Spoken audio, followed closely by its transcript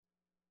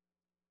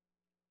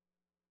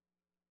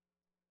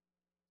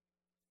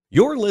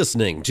You're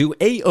listening to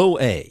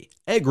AOA,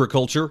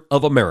 Agriculture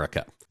of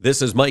America.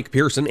 This is Mike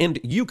Pearson, and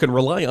you can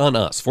rely on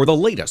us for the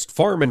latest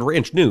farm and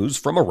ranch news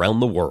from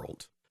around the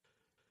world.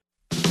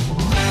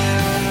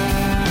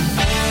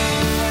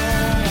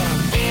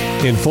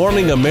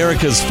 Informing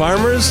America's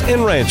farmers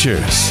and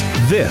ranchers.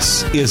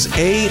 This is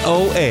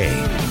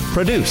AOA,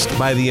 produced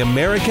by the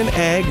American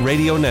Ag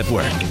Radio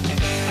Network.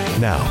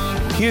 Now,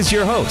 here's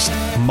your host,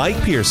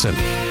 Mike Pearson.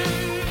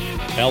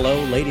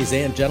 Hello, ladies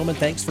and gentlemen.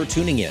 Thanks for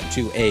tuning in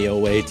to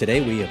AOA today.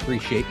 We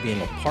appreciate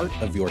being a part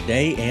of your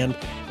day, and,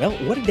 well,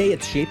 what a day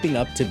it's shaping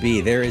up to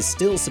be. There is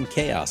still some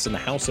chaos in the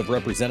House of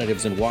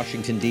Representatives in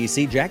Washington,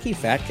 D.C. Jackie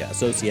Fatka,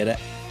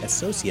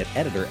 Associate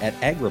Editor at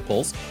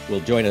AgriPulse, will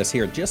join us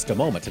here in just a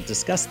moment to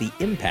discuss the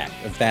impact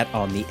of that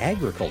on the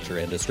agriculture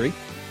industry.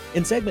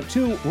 In segment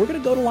 2, we're going to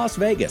go to Las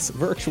Vegas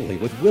virtually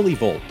with Willie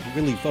Vogt.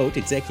 Willie Vogt,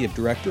 Executive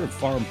Director of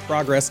Farm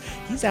Progress.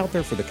 He's out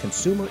there for the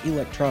Consumer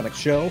Electronics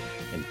Show,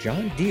 and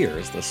John Deere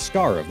is the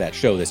star of that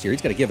show this year.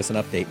 He's going to give us an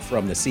update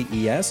from the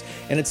CES.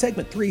 And in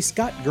segment 3,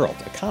 Scott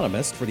Gurlt,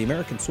 economist for the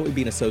American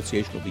Soybean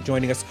Association, will be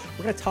joining us.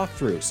 We're going to talk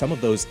through some of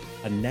those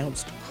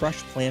announced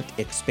crush plant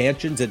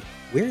expansions and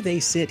where they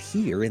sit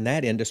here in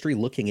that industry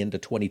looking into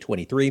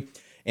 2023.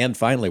 And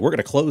finally, we're going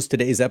to close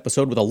today's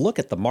episode with a look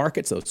at the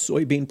markets. Those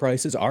soybean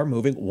prices are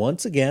moving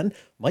once again.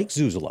 Mike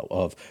Zuzolo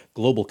of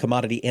Global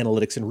Commodity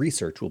Analytics and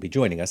Research will be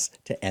joining us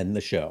to end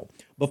the show.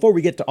 Before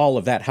we get to all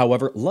of that,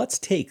 however, let's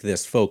take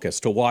this focus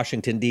to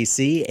Washington,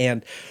 D.C.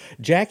 And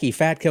Jackie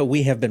Fatka,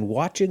 we have been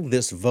watching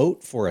this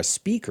vote for a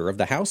Speaker of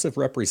the House of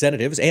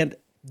Representatives. And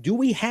do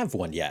we have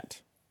one yet?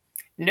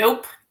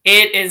 Nope.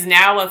 It is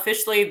now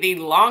officially the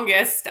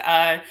longest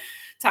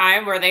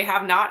time where they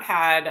have not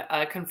had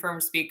a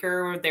confirmed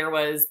speaker. There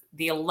was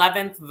the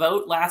 11th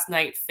vote last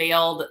night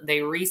failed.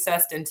 They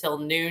recessed until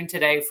noon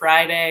today,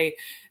 Friday.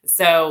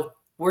 So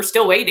we're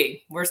still waiting.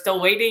 We're still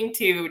waiting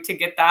to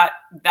get that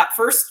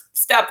first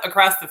step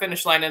across the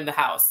finish line in the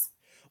House.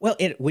 Well,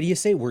 when you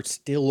say we're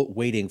still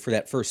waiting for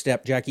that first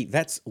step, Jackie,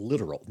 that's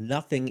literal.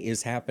 Nothing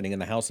is happening in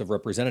the House of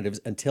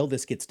Representatives until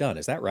this gets done.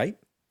 Is that right?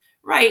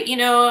 Right.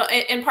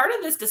 And part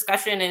of this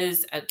discussion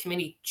is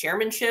committee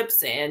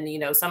chairmanships.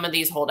 And, some of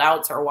these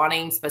holdouts are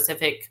wanting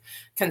specific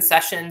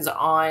concessions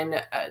on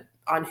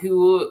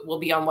who will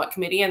be on what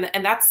committee.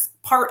 And that's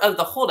part of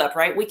the holdup,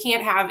 right? We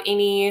can't have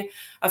any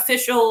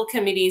official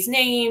committees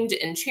named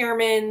and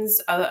chairmans,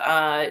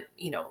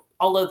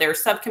 all of their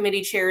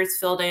subcommittee chairs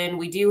filled in.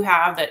 We do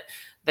have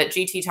that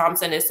G.T.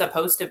 Thompson is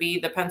supposed to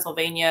be from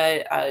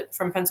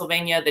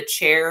Pennsylvania, the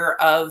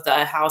chair of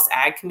the House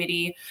Ag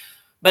Committee.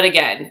 But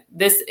again,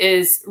 this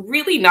is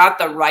really not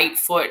the right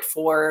foot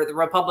for the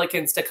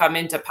Republicans to come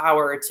into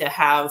power to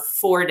have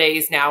 4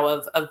 days now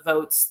of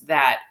votes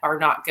that are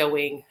not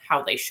going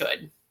how they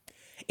should.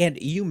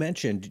 And you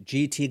mentioned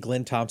G.T.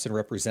 Glenn Thompson,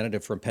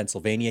 representative from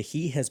Pennsylvania.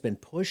 He has been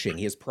pushing,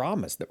 he has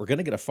promised that we're going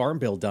to get a farm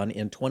bill done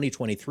in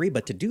 2023.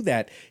 But to do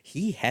that,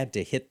 he had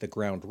to hit the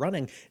ground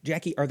running.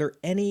 Jackie, are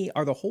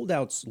the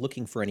holdouts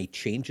looking for any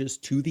changes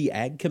to the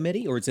Ag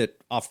Committee, or is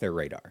it off their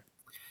radar?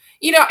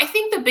 I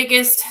think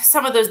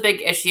some of those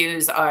big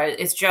issues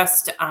is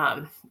just,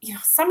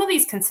 some of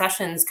these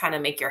concessions kind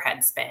of make your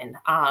head spin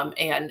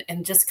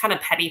and just kind of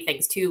petty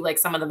things too. Like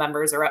some of the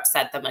members are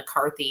upset that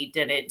McCarthy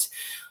didn't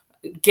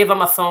give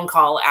them a phone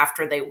call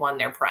after they won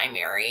their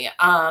primary.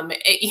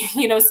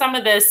 Some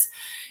of this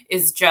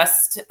is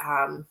just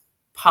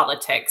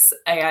politics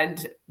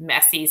and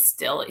messy,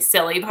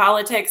 silly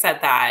politics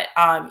at that.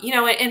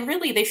 And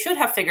really they should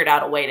have figured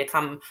out a way to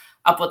come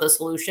up with a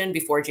solution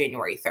before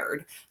January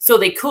 3rd. So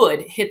they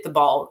could hit the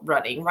ball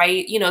running,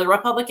 right? The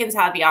Republicans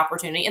had the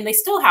opportunity, and they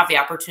still have the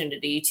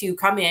opportunity to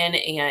come in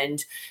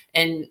and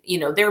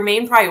their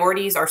main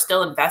priorities are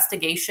still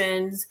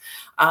investigations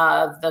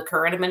of the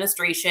current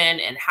administration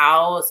and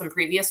how some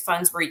previous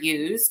funds were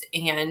used,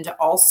 and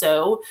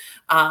also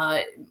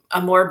a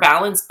more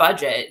balanced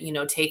budget,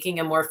 taking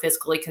a more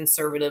fiscally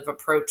conservative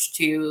approach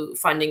to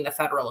funding the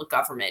federal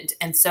government.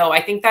 And so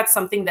I think that's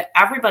something that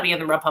everybody in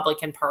the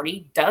Republican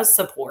Party does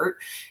support.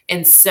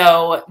 And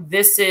so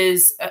this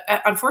is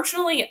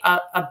unfortunately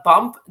a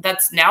bump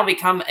that's now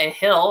become a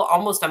hill,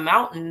 almost a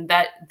mountain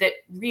that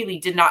really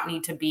did not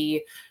need to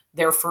be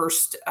their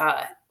first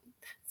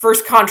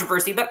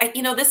controversy. But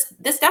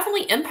this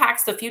definitely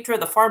impacts the future of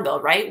the Farm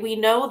Bill, right? We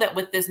know that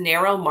with this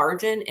narrow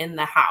margin in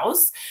the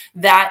House,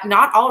 that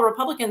not all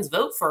Republicans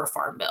vote for a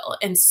Farm Bill.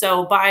 And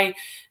so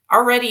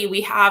already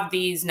we have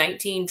these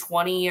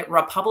 19-20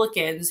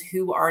 Republicans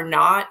who are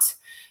not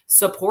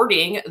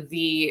supporting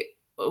the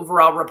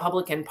overall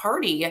Republican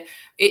Party.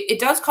 It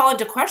does call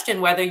into question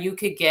whether you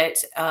could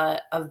get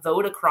a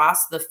vote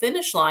across the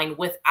finish line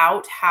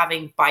without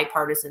having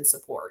bipartisan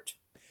support.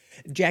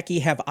 Jackie,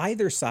 have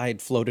either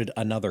side floated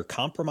another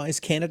compromise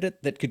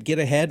candidate that could get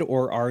ahead,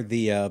 or are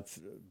the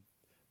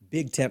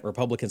big tent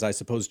Republicans, I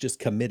suppose, just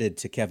committed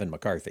to Kevin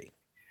McCarthy?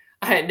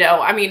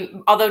 No, I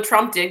mean, although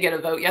Trump did get a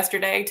vote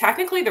yesterday,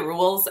 technically the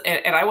rules,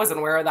 and I wasn't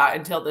aware of that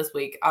until this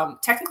week,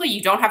 technically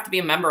you don't have to be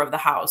a member of the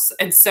House.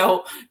 And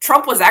so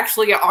Trump was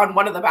actually on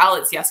one of the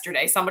ballots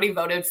yesterday. Somebody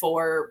voted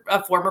for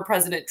former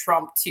President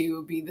Trump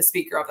to be the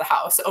Speaker of the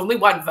House. Only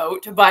one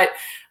vote. But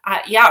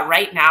yeah,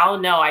 right now,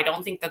 no, I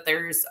don't think that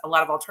there's a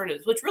lot of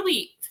alternatives, which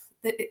really,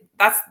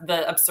 that's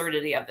the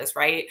absurdity of this,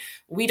 right?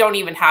 We don't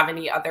even have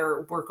any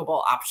other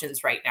workable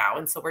options right now.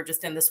 And so we're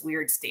just in this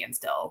weird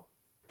standstill.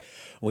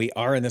 We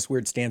are in this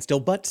weird standstill,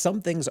 but some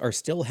things are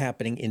still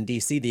happening in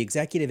D.C. The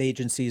executive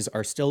agencies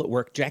are still at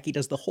work. Jackie,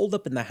 does the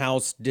holdup in the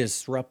House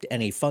disrupt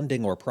any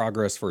funding or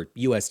progress for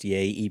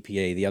USDA,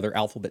 EPA, the other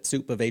alphabet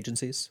soup of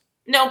agencies?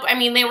 Nope. I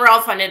mean, they were all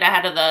funded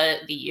ahead of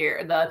the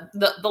year.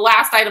 The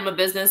last item of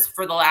business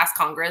for the last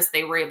Congress,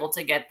 they were able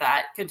to get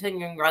that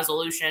continuing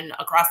resolution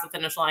across the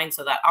finish line.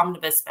 So that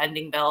omnibus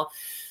spending bill.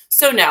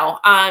 So no,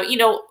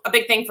 a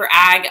big thing for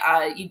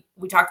ag,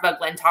 we talked about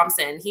Glenn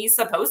Thompson. He's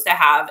supposed to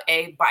have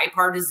a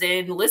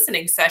bipartisan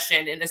listening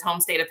session in his home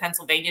state of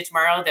Pennsylvania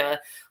tomorrow.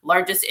 The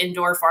largest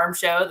indoor farm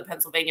show, the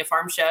Pennsylvania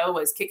Farm Show,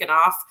 was kicking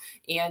off,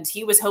 and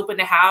he was hoping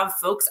to have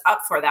folks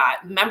up for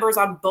that. Members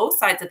on both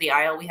sides of the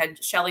aisle. We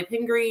had Shelley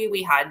Pingree,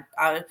 we had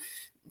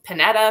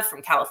Panetta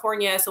from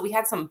California. So we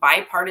had some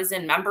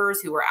bipartisan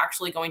members who were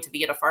actually going to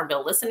be at a farm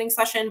bill listening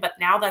session, but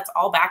now that's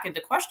all back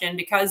into question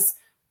because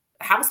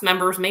House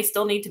members may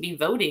still need to be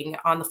voting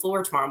on the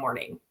floor tomorrow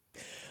morning.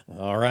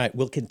 All right.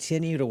 We'll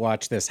continue to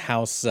watch this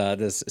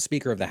this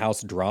Speaker of the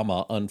House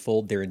drama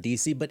unfold there in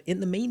D.C. But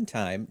in the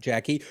meantime,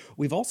 Jackie,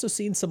 we've also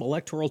seen some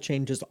electoral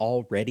changes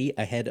already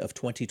ahead of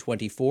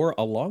 2024.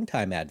 A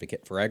longtime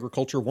advocate for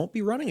agriculture won't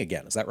be running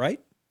again. Is that right?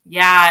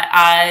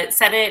 Yeah.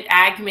 Senate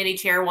Ag Committee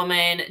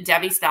Chairwoman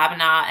Debbie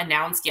Stabenow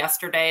announced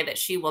yesterday that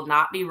she will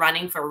not be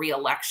running for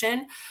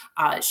re-election.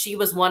 She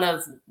was one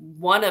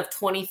of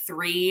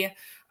 23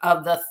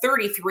 of the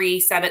 33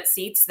 Senate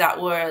seats that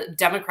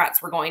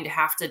Democrats were going to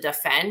have to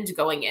defend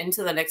going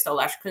into the next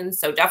election.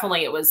 So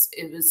definitely it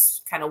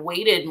was kind of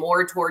weighted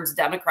more towards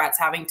Democrats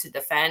having to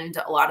defend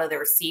a lot of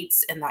their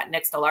seats in that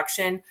next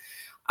election.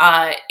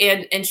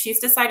 And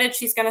she's decided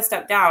she's going to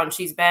step down.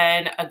 She's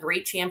been a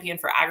great champion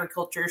for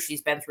agriculture.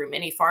 She's been through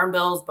many farm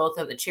bills, both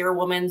in the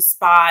chairwoman's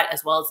spot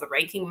as well as the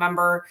ranking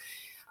member.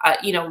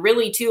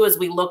 Really, too, as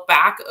we look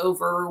back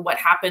over what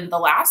happened the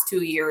last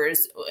 2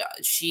 years,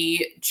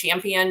 she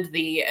championed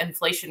the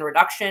Inflation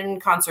Reduction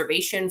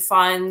Conservation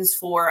Funds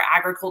for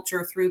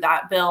agriculture through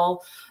that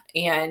bill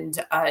and,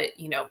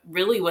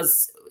 really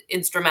was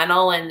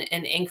instrumental in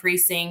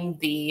increasing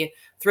the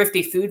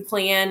Thrifty Food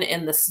Plan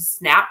in the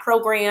SNAP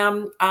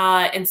program.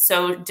 And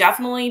so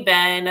definitely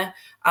been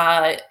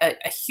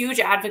a huge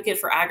advocate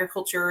for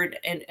agriculture.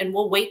 And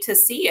we'll wait to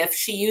see if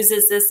she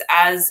uses this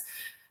as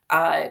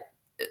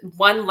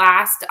one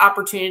last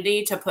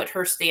opportunity to put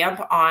her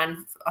stamp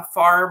on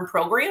farm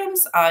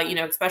programs,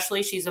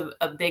 especially she's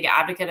a big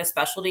advocate of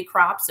specialty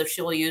crops. So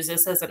she'll use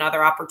this as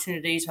another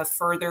opportunity to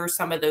further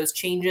some of those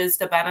changes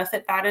to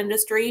benefit that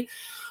industry.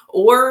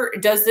 Or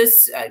does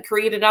this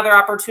create another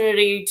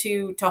opportunity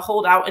to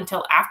hold out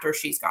until after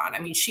she's gone? I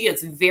mean, she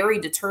is very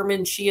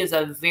determined. She is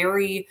a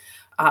very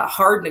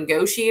hard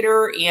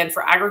negotiator. And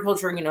for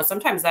agriculture,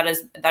 sometimes that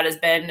has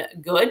been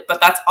good,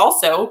 but that's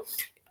also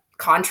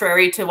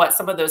contrary to what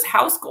some of those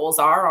House goals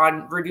are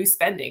on reduced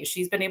spending.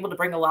 She's been able to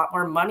bring a lot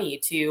more money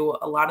to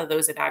a lot of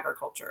those in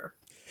agriculture.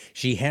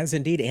 She has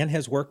indeed, and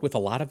has worked with a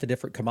lot of the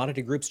different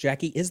commodity groups.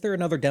 Jackie, is there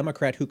another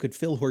Democrat who could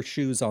fill her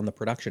shoes on the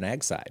production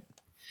ag side?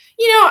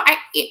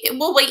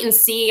 We'll wait and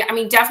see. I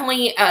mean,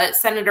 definitely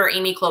Senator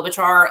Amy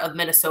Klobuchar of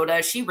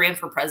Minnesota. She ran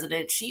for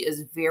president. She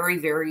is very,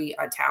 very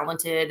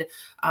talented,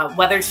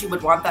 whether she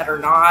would want that or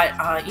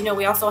not.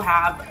 We also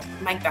have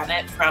Mike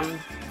Bennett from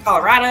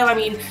Colorado. I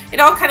mean, it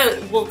all kind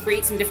of will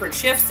create some different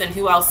shifts and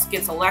who else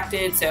gets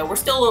elected. So we're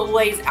still a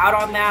ways out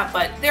on that.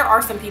 But there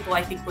are some people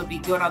I think would be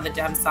good on the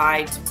Dem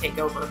side to take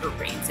over her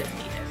reins if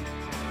needed.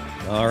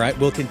 All right,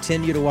 we'll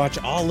continue to watch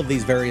all of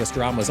these various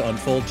dramas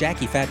unfold.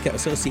 Jackie Fatka,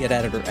 Associate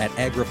Editor at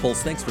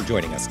AgriPulse, thanks for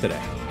joining us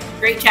today.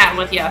 Great chatting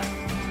with you.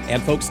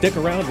 And folks, stick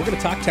around. We're going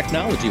to talk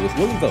technology with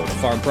Willie Vogt of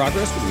Farm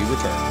Progress when we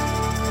return.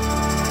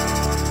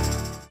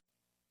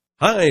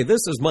 Hi,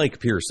 this is Mike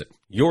Pearson.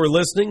 You're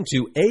listening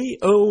to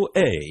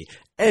AOA,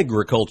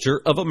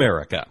 Agriculture of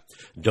America.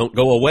 Don't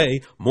go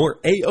away. More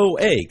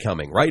AOA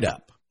coming right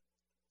up.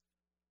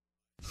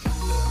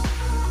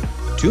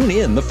 Tune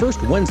in the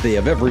first Wednesday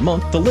of every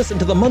month to listen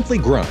to the Monthly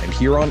Grind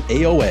here on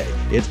AOA.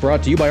 It's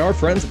brought to you by our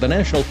friends at the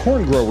National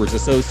Corn Growers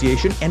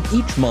Association, and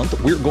each month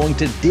we're going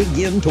to dig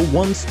into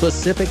one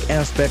specific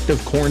aspect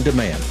of corn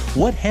demand.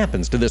 What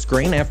happens to this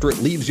grain after it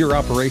leaves your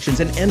operations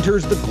and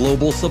enters the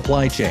global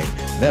supply chain?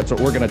 That's what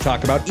we're going to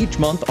talk about each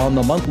month on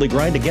the Monthly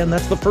Grind. Again,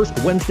 that's the first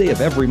Wednesday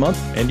of every month,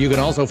 and you can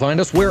also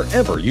find us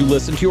wherever you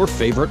listen to your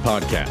favorite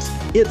podcast.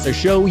 It's a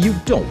show you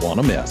don't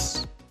want to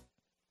miss.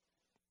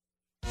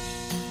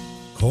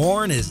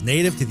 Corn is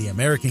native to the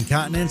American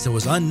continent and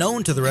was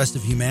unknown to the rest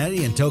of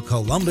humanity until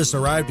Columbus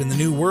arrived in the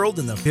New World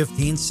in the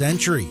 15th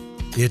century.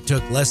 It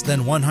took less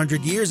than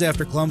 100 years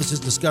after Columbus's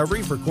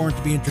discovery for corn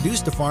to be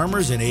introduced to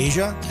farmers in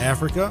Asia,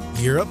 Africa,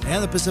 Europe,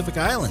 and the Pacific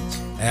Islands.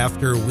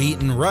 After wheat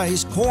and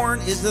rice,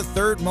 corn is the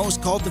third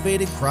most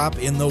cultivated crop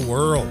in the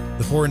world.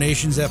 The four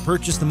nations that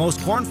purchase the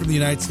most corn from the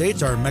United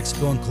States are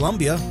Mexico and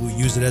Colombia, who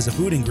use it as a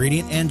food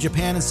ingredient, and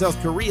Japan and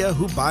South Korea,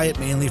 who buy it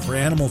mainly for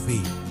animal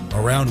feed.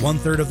 Around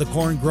one-third of the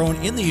corn grown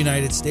in the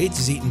United States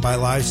is eaten by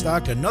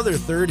livestock, another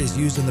third is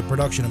used in the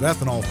production of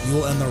ethanol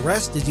fuel, and the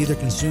rest is either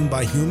consumed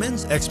by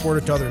humans,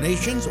 exported to other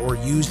nations, or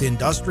used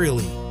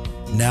industrially.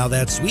 Now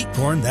that sweet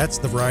corn, that's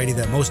the variety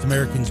that most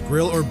Americans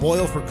grill or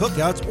boil for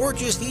cookouts or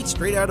just eat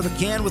straight out of a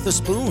can with a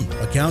spoon,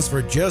 accounts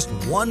for just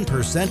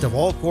 1% of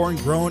all corn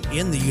grown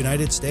in the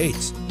United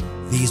States.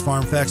 These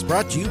farm facts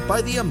brought to you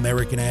by the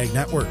American Ag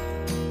Network.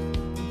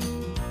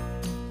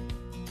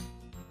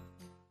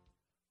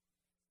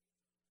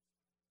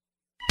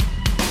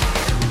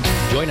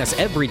 Join us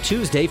every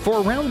Tuesday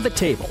for Around the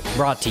Table,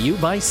 brought to you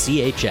by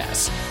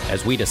CHS,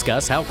 as we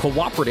discuss how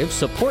cooperatives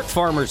support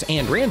farmers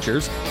and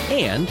ranchers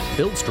and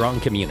build strong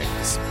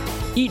communities.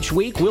 Each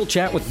week, we'll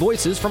chat with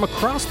voices from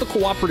across the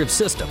cooperative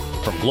system.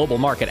 From global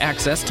market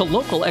access to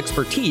local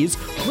expertise,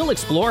 we'll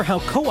explore how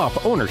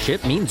co-op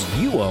ownership means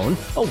you own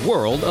a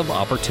world of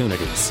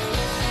opportunities.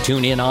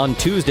 Tune in on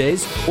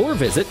Tuesdays or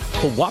visit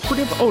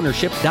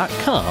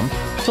cooperativeownership.com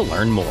to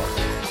learn more.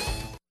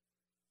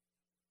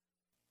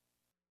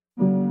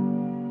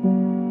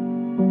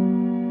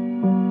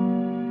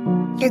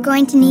 You're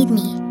going to need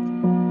me.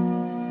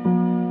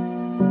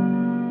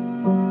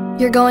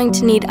 You're going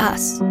to need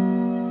us.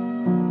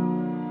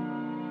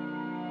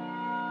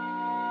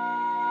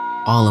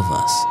 All of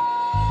us.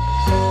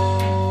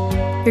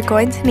 You're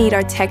going to need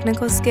our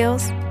technical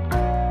skills,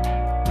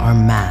 Our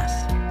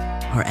math,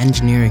 our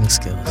engineering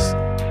skills.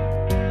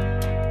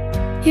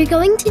 You're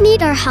going to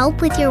need our help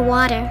with your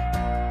water,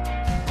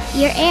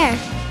 your air,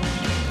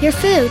 your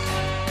food.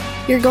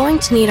 You're going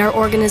to need our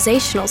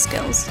organizational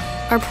skills,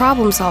 our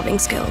problem-solving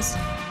skills.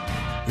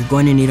 You're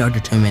going to need our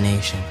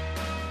determination,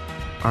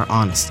 our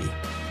honesty,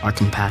 our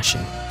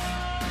compassion.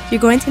 You're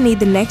going to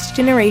need the next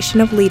generation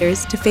of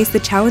leaders to face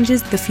the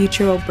challenges the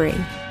future will bring.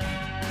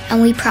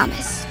 And we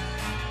promise,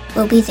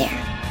 we'll be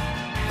there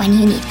when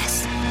you need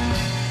us.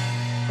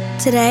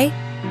 Today,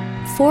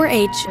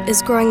 4-H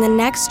is growing the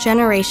next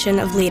generation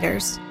of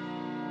leaders.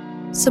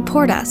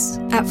 Support us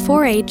at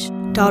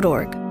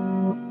 4h.org.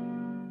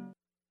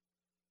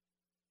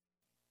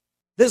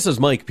 This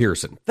is Mike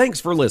Pearson. Thanks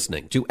for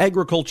listening to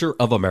Agriculture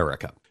of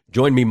America.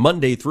 Join me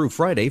Monday through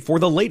Friday for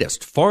the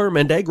latest farm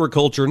and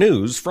agriculture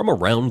news from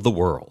around the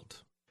world.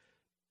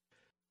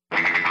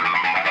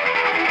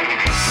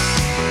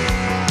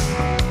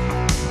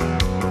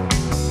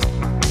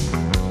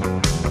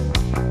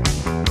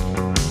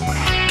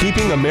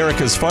 Keeping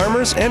America's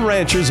farmers and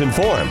ranchers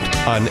informed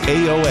on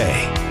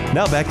AOA.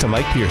 Now back to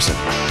Mike Pearson.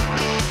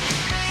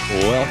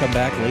 Welcome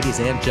back,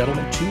 ladies and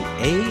gentlemen, to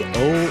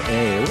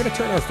AOA. We're going to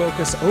turn our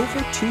focus over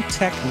to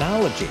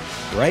technology.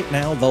 Right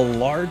now, the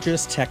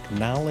largest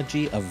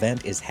technology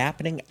event is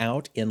happening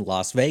out in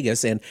Las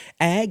Vegas, and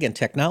ag and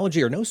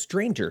technology are no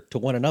stranger to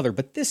one another.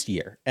 But this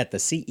year, at the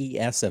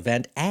CES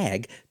event,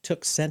 ag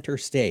took center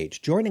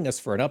stage. Joining us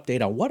for an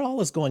update on what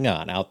all is going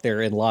on out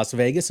there in Las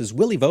Vegas is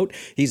Willie Vogt.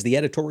 He's the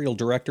editorial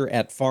director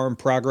at Farm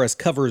Progress,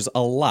 covers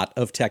a lot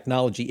of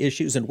technology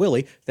issues. And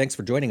Willie, thanks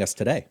for joining us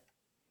today.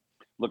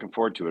 Looking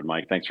forward to it,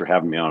 Mike. Thanks for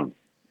having me on.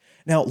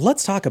 Now,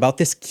 let's talk about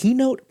this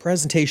keynote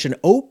presentation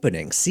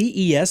opening.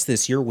 CES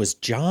this year was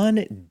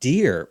John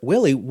Deere.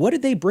 Willie, what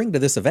did they bring to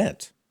this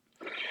event?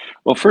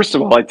 Well, first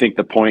of all, I think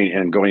the point,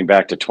 and going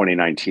back to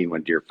 2019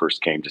 when Deere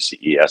first came to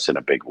CES in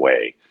a big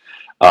way,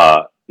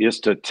 is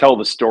to tell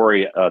the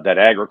story that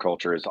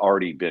agriculture has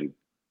already been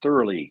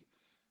thoroughly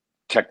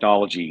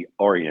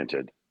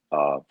technology-oriented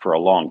for a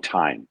long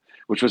time,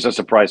 which was a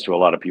surprise to a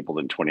lot of people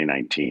in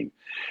 2019.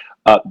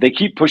 They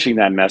keep pushing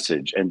that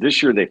message, and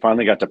this year they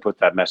finally got to put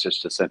that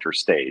message to center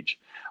stage,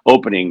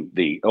 opening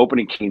the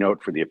opening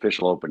keynote for the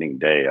official opening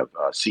day of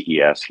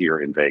CES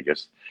here in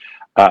Vegas.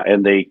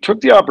 And they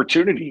took the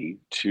opportunity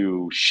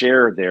to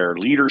share their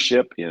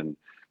leadership in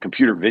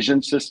computer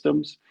vision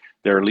systems,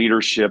 their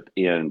leadership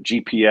in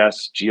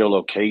GPS,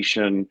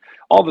 geolocation,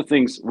 all the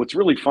things. What's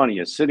really funny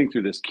is sitting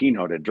through this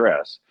keynote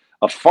address,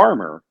 a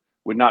farmer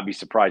would not be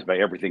surprised by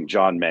everything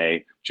John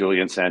May,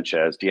 Julian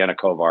Sanchez, Deanna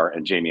Kovar,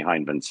 and Jamie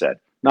Hindman said.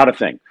 Not a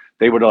thing.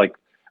 They would like,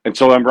 and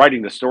so I'm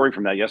writing the story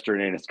from that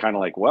yesterday, and it's kind of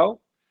like,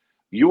 well,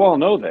 you all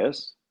know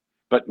this,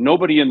 but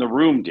nobody in the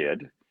room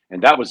did,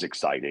 and that was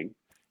exciting.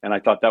 And I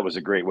thought that was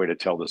a great way to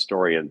tell the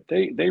story, and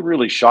they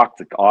really shocked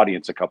the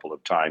audience a couple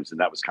of times, and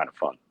that was kind of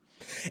fun.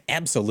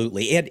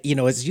 Absolutely. And, you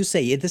know, as you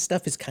say, this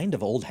stuff is kind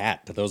of old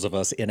hat to those of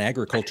us in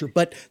agriculture,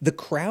 but the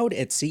crowd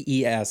at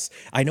CES,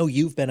 I know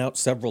you've been out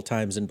several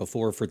times and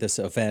before for this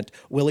event.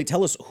 Willie,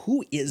 tell us,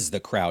 who is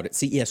the crowd at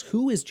CES?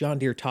 Who is John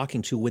Deere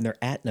talking to when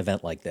they're at an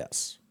event like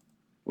this?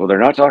 Well, they're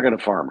not talking to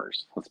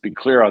farmers. Let's be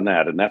clear on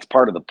that. And that's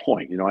part of the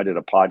point. You know, I did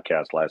a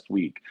podcast last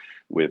week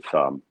with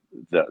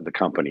the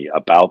company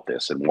about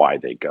this and why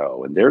they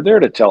go. And they're there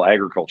to tell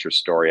agriculture's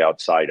story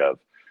outside of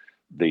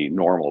the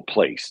normal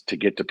place to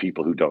get to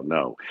people who don't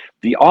know.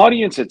 The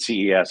audience at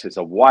CES is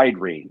a wide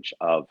range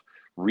of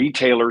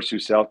retailers who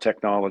sell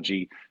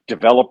technology,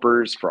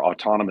 developers for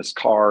autonomous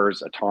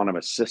cars,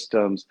 autonomous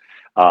systems,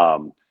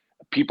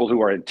 people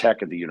who are in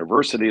tech at the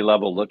university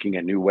level looking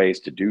at new ways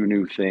to do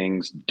new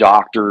things,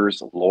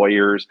 doctors,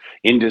 lawyers,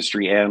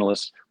 industry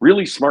analysts,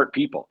 really smart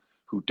people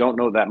who don't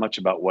know that much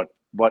about what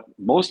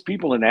most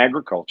people in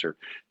agriculture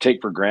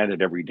take for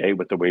granted every day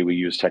with the way we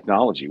use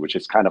technology, which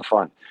is kind of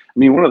fun. I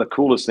mean, one of the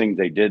coolest things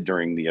they did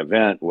during the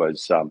event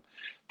was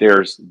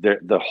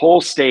the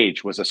whole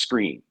stage was a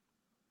screen.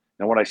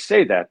 Now, when I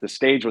say that, the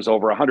stage was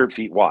over 100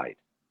 feet wide.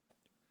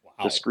 Wow.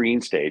 The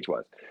screen stage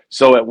was.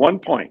 So at one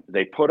point,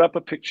 they put up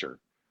a picture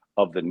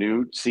of the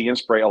new See &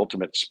 Spray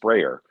Ultimate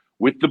sprayer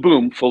with the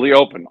boom fully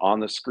open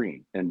on the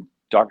screen. And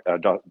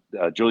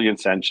Julian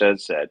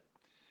Sanchez said,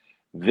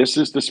 "This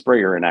is the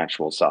sprayer in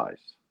actual size."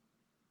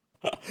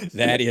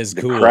 That is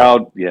cool.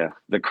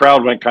 The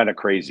crowd went kind of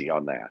crazy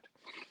on that.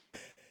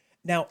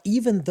 Now,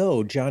 even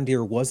though John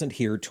Deere wasn't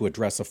here to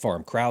address a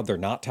farm crowd, they're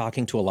not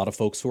talking to a lot of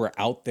folks who are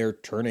out there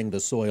turning the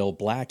soil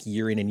black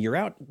year in and year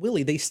out.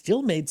 Willie, they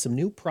still made some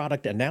new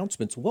product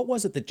announcements. What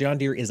was it that John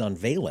Deere is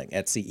unveiling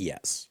at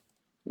CES?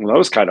 Well, that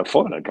was kind of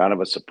fun and kind of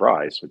a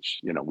surprise,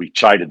 which, we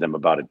chided them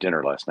about at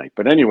dinner last night.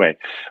 But anyway,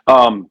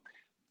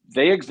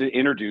 they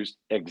introduced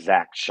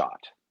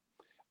ExactShot.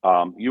 The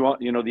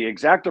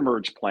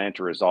ExactEmerge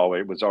planter was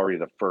already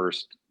the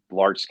first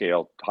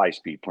large-scale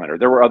high-speed planter.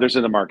 There were others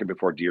in the market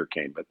before Deere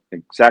came, but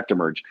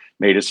ExactEmerge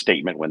made a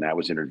statement when that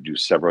was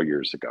introduced several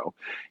years ago.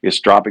 It's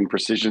dropping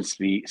precision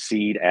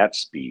seed at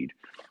speed.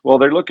 Well,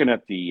 they're looking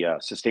at the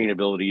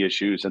sustainability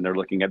issues, and they're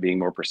looking at being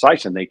more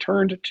precise, and they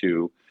turned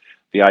to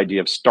the idea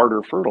of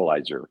starter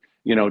fertilizer.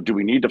 Do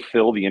we need to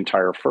fill the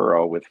entire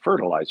furrow with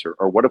fertilizer,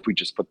 or what if we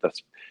just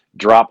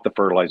drop the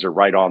fertilizer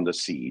right on the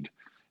seed?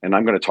 And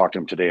I'm going to talk to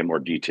him today in more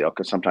detail,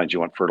 because sometimes you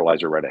want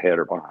fertilizer right ahead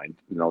or behind,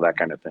 that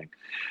kind of thing.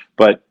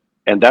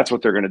 And that's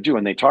what they're going to do.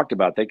 And they talked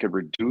about they could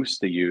reduce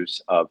the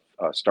use of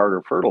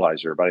starter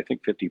fertilizer by, I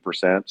think,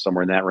 50%,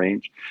 somewhere in that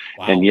range,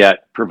 wow, and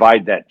yet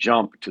provide that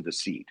jump to the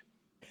seed.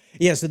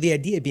 Yeah, so the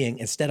idea being,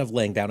 instead of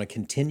laying down a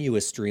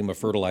continuous stream of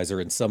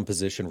fertilizer in some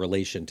position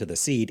relation to the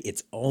seed,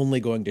 it's only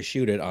going to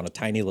shoot it on a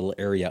tiny little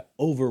area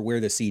over where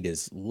the seed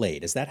is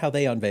laid. Is that how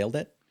they unveiled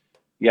it?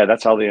 Yeah,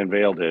 that's how they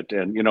unveiled it.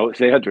 And,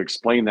 they had to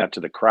explain that to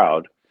the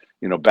crowd,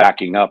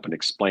 backing up and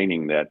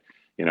explaining that,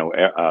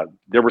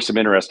 there were some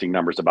interesting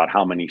numbers about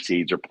how many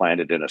seeds are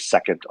planted in a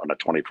second on a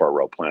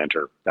 24-row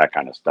planter, that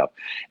kind of stuff.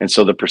 And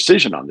so the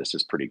precision on this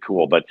is pretty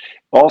cool, but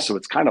also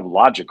it's kind of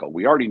logical.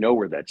 We already know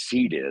where that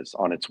seed is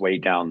on its way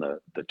down the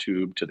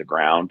tube to the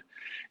ground.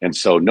 And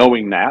so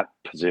knowing that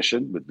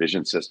position with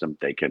Vision System,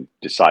 they can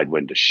decide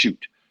when to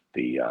shoot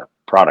the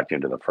product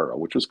into the furrow,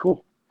 which was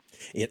cool.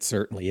 It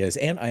certainly is.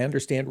 And I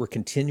understand we're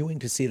continuing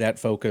to see that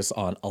focus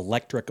on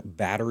electric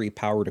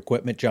battery-powered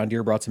equipment. John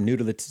Deere brought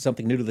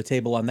something new to the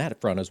table on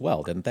that front as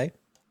well, didn't they?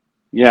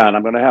 Yeah, and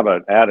I'm going to have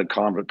an added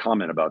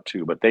comment about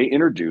too, but they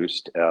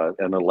introduced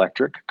an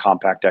electric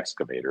compact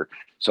excavator.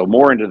 So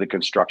more into the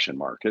construction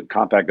market.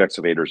 Compact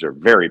excavators are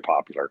very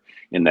popular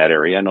in that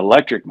area, and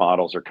electric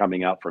models are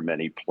coming out for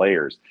many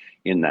players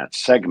in that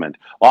segment,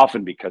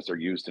 often because they're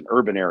used in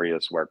urban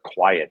areas where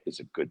quiet is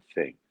a good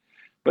thing.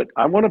 But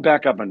I want to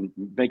back up and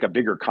make a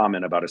bigger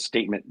comment about a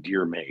statement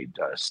Deere made.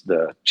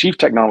 The Chief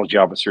Technology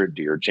Officer at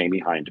Deere,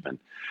 Jamie Hindman,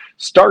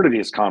 started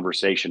his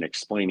conversation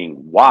explaining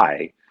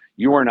why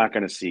you are not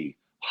going to see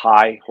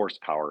high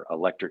horsepower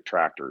electric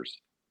tractors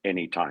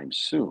anytime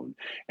soon,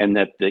 and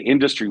that the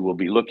industry will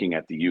be looking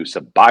at the use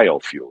of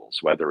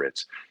biofuels, whether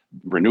it's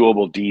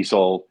renewable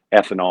diesel,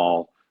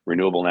 ethanol,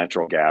 renewable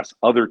natural gas,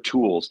 other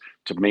tools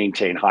to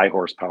maintain high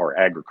horsepower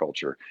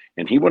agriculture.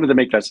 And he wanted to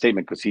make that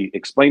statement because he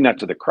explained that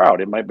to the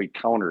crowd. It might be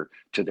counter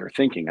to their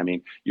thinking. I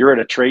mean, you're at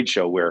a trade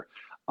show where,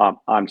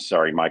 I'm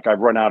sorry, Mike, I've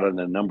run out on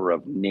the number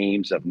of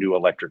names of new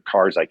electric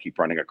cars I keep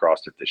running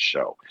across at this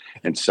show.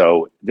 And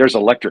so there's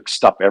electric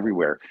stuff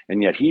everywhere.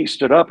 And yet he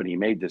stood up and he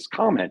made this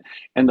comment.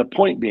 And the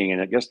point being,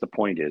 and I guess the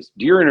point is,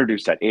 Deere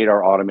introduced that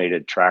 8R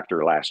automated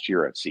tractor last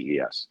year at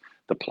CES,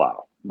 the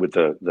plow with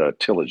the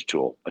tillage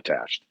tool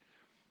attached.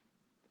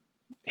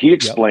 He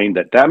explained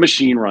that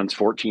machine runs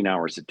 14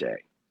 hours a day.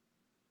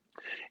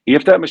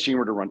 If that machine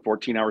were to run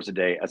 14 hours a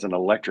day as an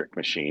electric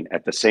machine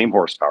at the same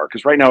horsepower,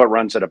 because right now it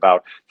runs at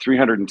about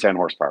 310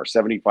 horsepower,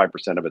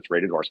 75% of its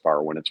rated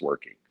horsepower when it's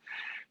working.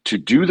 To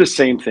do the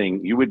same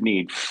thing, you would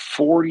need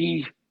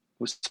 48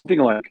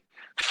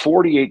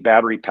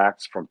 battery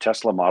packs from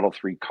Tesla Model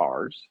 3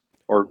 cars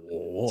or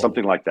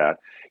something like that.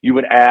 You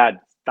would add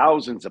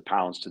thousands of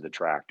pounds to the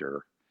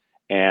tractor.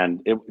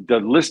 And the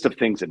list of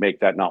things that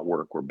make that not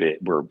work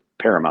were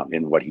paramount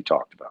in what he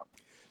talked about.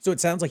 So it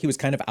sounds like he was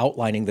kind of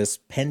outlining this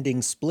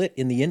pending split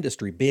in the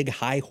industry. Big,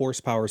 high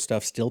horsepower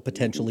stuff still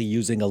potentially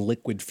using a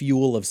liquid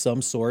fuel of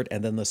some sort,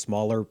 and then the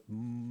smaller,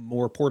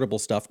 more portable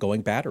stuff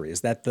going battery.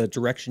 Is that the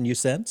direction you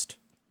sensed?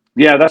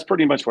 Yeah, that's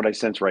pretty much what I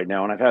sense right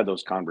now. And I've had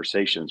those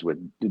conversations with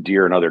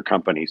Deere and other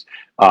companies.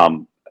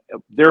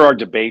 there are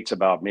debates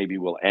about maybe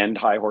we'll end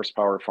high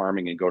horsepower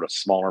farming and go to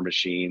smaller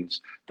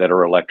machines that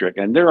are electric.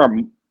 And there are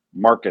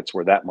markets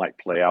where that might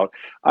play out.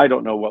 I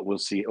don't know what we'll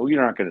see. Oh,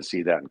 you're not going to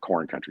see that in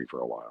corn country for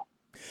a while.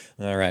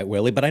 All right,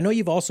 Willie. But I know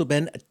you've also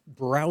been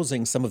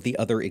browsing some of the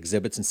other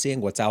exhibits and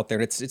seeing what's out there.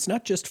 And it's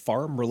not just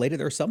farm related.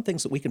 There are some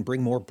things that we can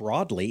bring more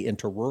broadly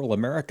into rural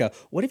America.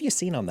 What have you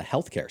seen on the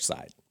healthcare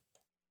side?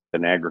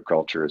 In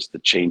agriculture is the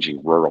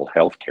changing rural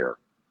healthcare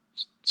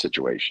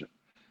situation.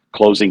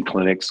 Closing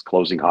clinics,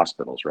 closing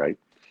hospitals, right?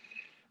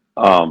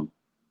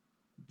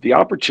 The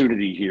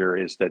opportunity here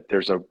is that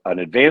there's an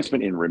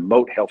advancement in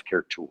remote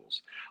healthcare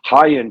tools,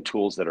 high-end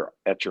tools that are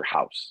at your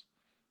house.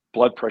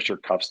 Blood pressure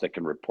cuffs that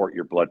can report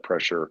your blood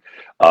pressure,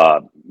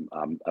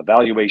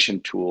 evaluation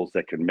tools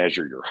that can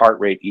measure your heart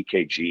rate,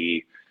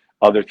 EKG,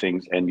 other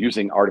things, and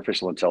using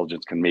artificial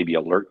intelligence can maybe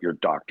alert your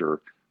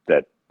doctor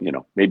that,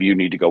 maybe you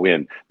need to go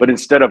in. But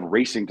instead of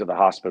racing to the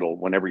hospital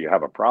whenever you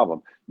have a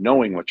problem,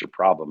 knowing what your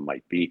problem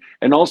might be,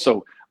 and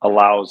also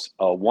allows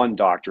one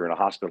doctor in a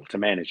hospital to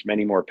manage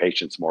many more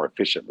patients more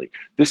efficiently.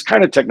 This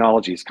kind of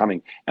technology is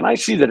coming, and I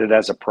see that it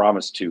has a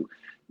promise to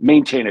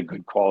maintain a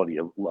good quality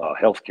of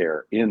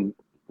healthcare in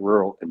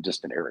rural and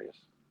distant areas.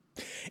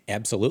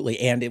 Absolutely.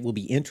 And it will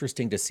be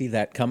interesting to see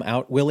that come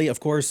out. Willie, of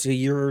course,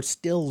 you're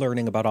still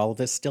learning about all of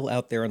this, still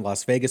out there in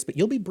Las Vegas, but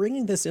you'll be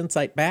bringing this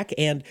insight back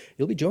and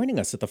you'll be joining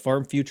us at the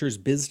Farm Futures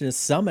Business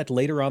Summit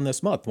later on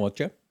this month, won't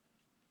you?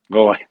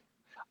 Oh,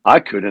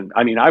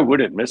 I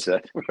wouldn't miss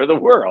it for the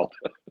world.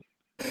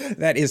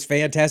 That is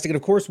fantastic. And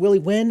of course, Willie,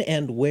 when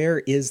and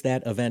where is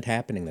that event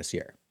happening this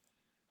year?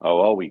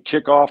 Oh, well, we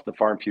kick off the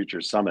Farm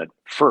Futures Summit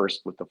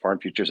first with the Farm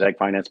Futures Ag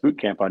Finance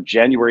Bootcamp on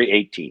January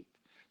 18th.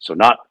 So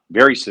not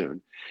very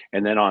soon.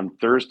 And then on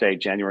Thursday,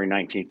 January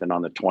 19th, and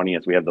on the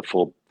 20th, we have the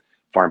full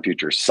Farm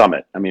Futures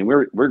Summit. I mean,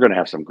 we're going to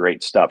have some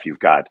great stuff. You've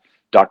got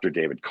Dr.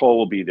 David Cole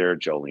will be there.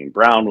 Jolene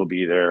Brown will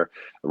be there.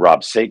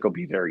 Rob Sake will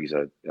be there. He's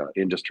an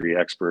industry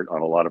expert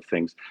on a lot of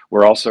things.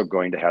 We're also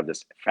going to have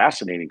this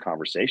fascinating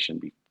conversation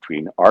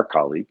between our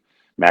colleague,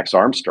 Max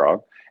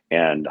Armstrong,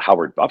 and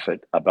Howard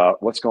Buffett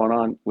about what's going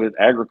on with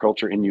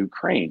agriculture in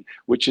Ukraine,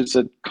 which is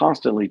a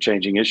constantly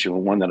changing issue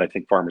and one that I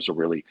think farmers will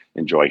really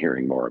enjoy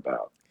hearing more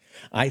about.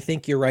 I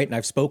think you're right. And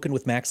I've spoken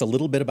with Max a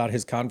little bit about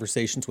his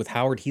conversations with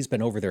Howard. He's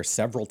been over there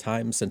several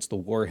times since the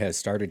war has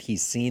started.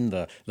 He's seen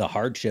the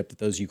hardship that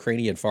those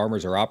Ukrainian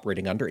farmers are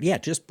operating under. Yeah,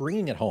 just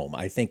bringing it home,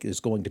 I think, is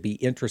going to be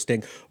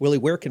interesting. Willie,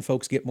 where can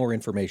folks get more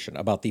information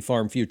about the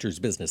Farm Futures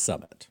Business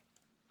Summit?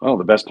 Well,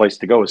 the best place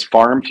to go is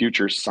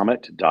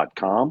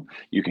farmfuturesummit.com.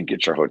 You can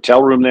get your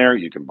hotel room there.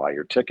 You can buy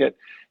your ticket.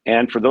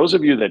 And for those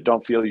of you that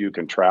don't feel you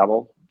can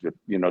travel,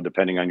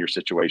 depending on your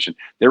situation,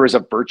 there is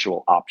a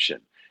virtual option.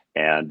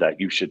 And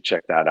you should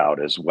check that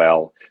out as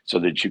well so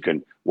that you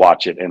can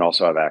watch it and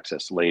also have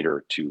access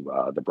later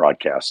to the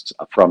broadcasts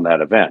from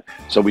that event.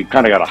 So we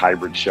kind of got a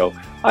hybrid show.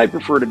 I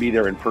prefer to be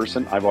there in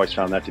person. I've always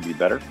found that to be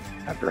better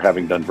after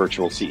having done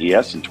virtual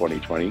CES in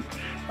 2020,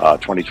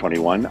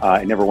 2021.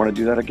 I never want to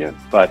do that again.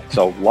 But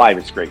so live,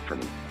 it's great for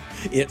me.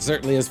 It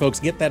certainly is, folks.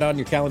 Get that on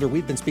your calendar.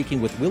 We've been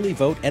speaking with Willie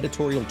Vogt,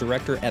 editorial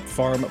director at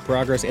Farm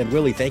Progress. And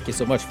Willie, thank you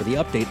so much for the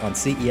update on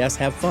CES.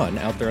 Have fun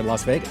out there in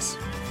Las Vegas.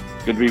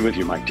 Good to be with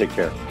you, Mike. Take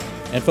care.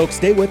 And folks,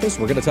 stay with us.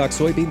 We're going to talk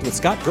soybeans with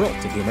Scott Gurlt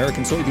of the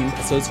American Soybean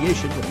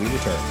Association when we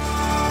return.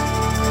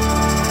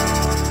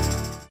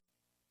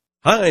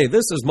 Hi,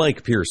 this is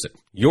Mike Pearson.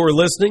 You're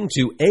listening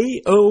to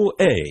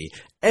AOA,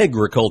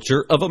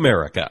 Agriculture of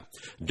America.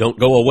 Don't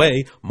go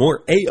away.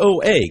 More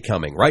AOA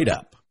coming right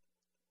up.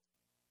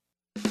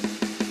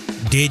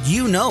 Did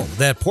you know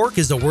that pork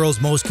is the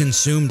world's most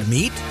consumed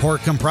meat?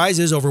 Pork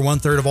comprises over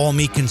 1/3 of all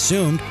meat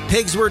consumed.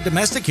 Pigs were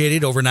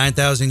domesticated over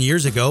 9,000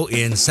 years ago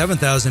in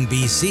 7000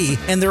 BC,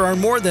 and there are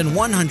more than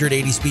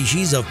 180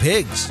 species of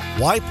pigs.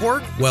 Why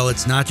pork? Well,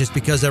 it's not just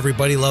because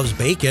everybody loves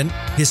bacon.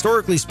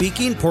 Historically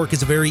speaking, pork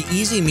is a very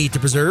easy meat to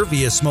preserve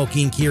via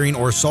smoking, curing,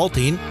 or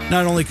salting.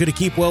 Not only could it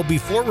keep well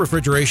before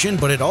refrigeration,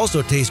 but it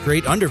also tastes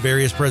great under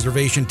various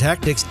preservation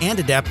tactics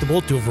and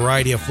adaptable to a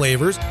variety of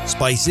flavors,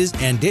 spices,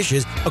 and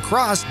dishes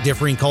across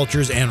different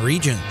cultures and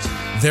regions.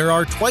 There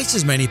are twice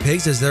as many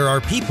pigs as there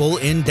are people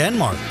in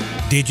Denmark.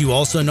 Did you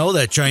also know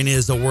that China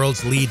is the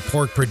world's lead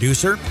pork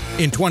producer?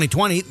 In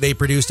 2020, they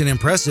produced an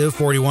impressive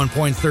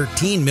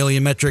 41.13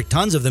 million metric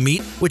tons of the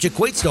meat, which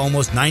equates to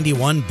almost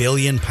 91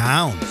 billion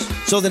pounds.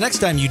 So the next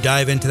time you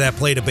dive into that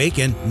plate of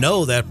bacon,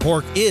 know that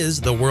pork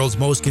is the world's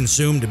most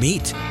consumed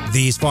meat.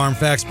 These farm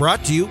facts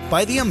brought to you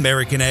by the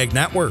American Ag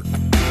Network.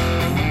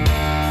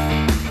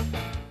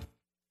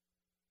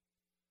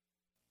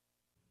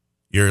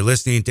 You're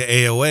listening to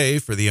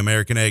AOA for the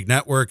American Ag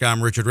Network.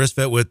 I'm Richard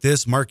Risfet with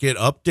this market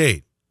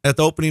update. At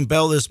the opening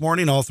bell this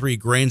morning, all three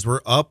grains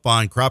were up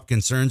on crop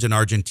concerns in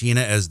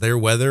Argentina as their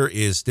weather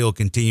is still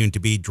continuing to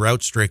be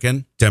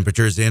drought-stricken.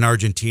 Temperatures in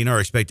Argentina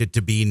are expected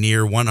to be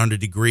near 100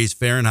 degrees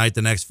Fahrenheit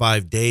the next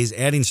 5 days,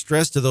 adding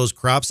stress to those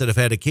crops that have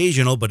had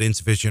occasional but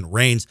insufficient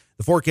rains.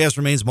 The forecast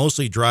remains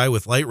mostly dry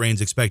with light rains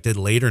expected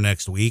later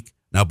next week.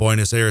 Now,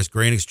 Buenos Aires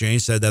Grain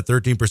Exchange said that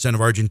 13%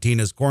 of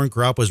Argentina's corn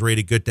crop was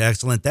rated good to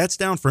excellent. That's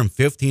down from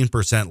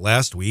 15%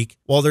 last week,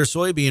 while their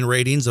soybean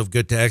ratings of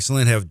good to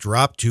excellent have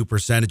dropped 2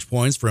 percentage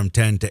points from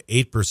 10 to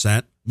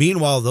 8%.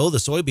 Meanwhile, though, the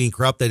soybean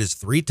crop that is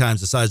 3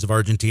 times the size of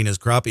Argentina's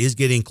crop is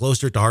getting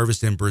closer to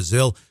harvest in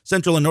Brazil.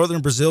 Central and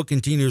northern Brazil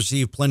continue to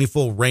receive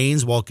plentiful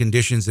rains, while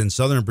conditions in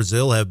southern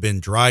Brazil have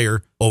been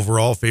drier.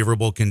 Overall,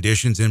 favorable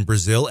conditions in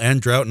Brazil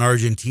and drought in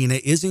Argentina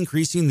is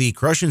increasing the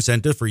crush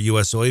incentive for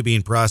U.S.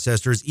 soybean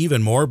processors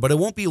even more, but it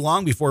won't be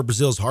long before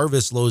Brazil's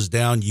harvest slows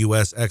down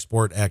U.S.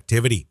 export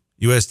activity.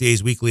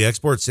 USDA's weekly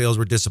export sales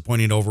were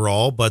disappointing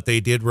overall, but they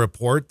did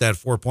report that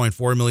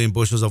 4.4 million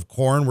bushels of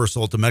corn were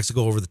sold to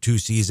Mexico over the 2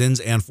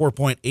 seasons and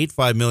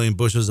 4.85 million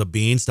bushels of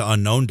beans to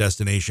unknown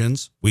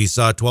destinations. We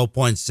saw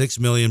 12.6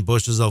 million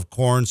bushels of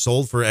corn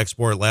sold for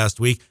export last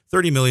week.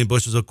 30 million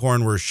bushels of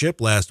corn were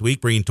shipped last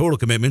week, bringing total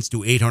commitments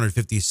to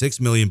 856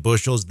 million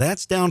bushels.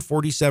 That's down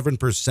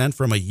 47%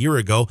 from a year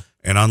ago.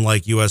 And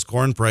unlike U.S.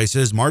 corn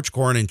prices, March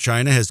corn in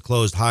China has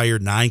closed higher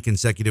 9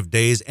 consecutive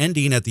days,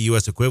 ending at the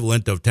U.S.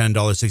 equivalent of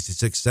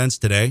 $10.66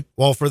 today.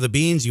 While for the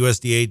beans,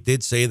 USDA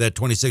did say that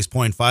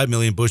 26.5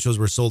 million bushels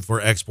were sold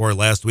for export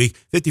last week.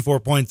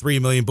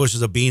 54.3 million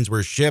bushels of beans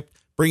were shipped,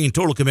 bringing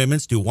total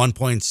commitments to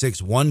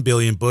 1.61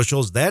 billion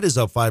bushels. That is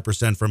up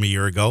 5% from a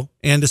year ago.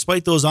 And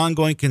despite those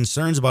ongoing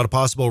concerns about a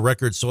possible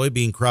record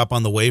soybean crop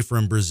on the way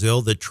from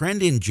Brazil, the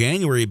trend in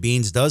January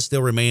beans does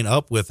still remain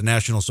up, with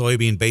national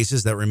soybean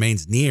basis that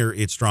remains near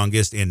its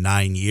strongest in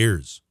 9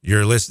 years.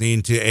 You're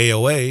listening to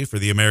AOA for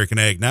the American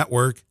Ag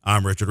Network.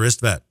 I'm Richard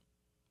Ristvet.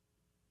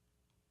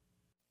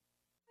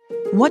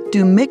 What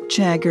do Mick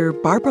Jagger,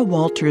 Barbara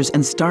Walters,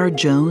 and Star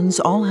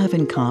Jones all have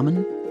in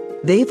common?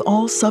 They've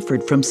all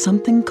suffered from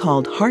something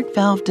called heart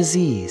valve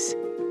disease.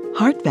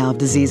 Heart valve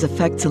disease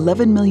affects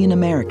 11 million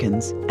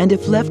Americans, and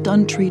if left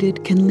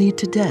untreated, can lead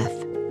to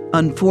death.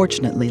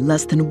 Unfortunately,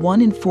 less than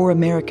 1 in 4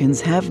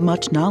 Americans have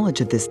much knowledge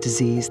of this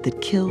disease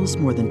that kills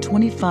more than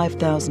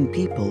 25,000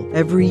 people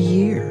every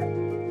year.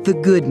 The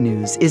good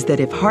news is that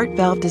if heart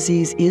valve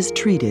disease is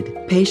treated,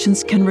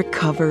 patients can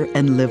recover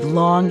and live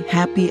long,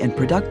 happy, and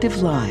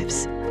productive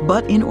lives.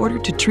 But in order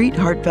to treat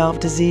heart valve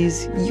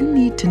disease, you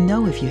need to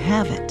know if you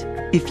have it.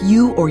 If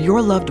you or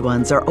your loved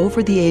ones are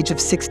over the age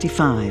of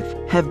 65,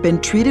 have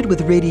been treated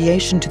with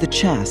radiation to the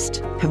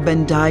chest, have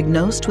been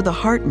diagnosed with a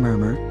heart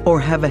murmur, or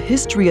have a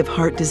history of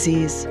heart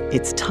disease,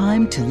 it's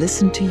time to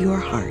listen to your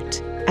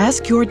heart.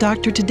 Ask your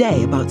doctor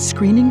today about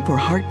screening for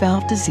heart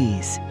valve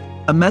disease.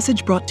 A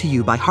message brought to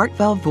you by Heart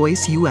Valve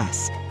Voice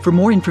US. For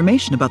more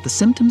information about the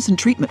symptoms and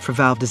treatment for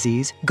valve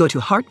disease, go to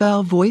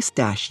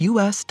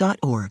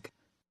heartvalvevoice-us.org.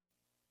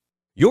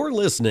 You're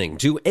listening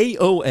to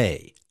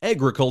AOA,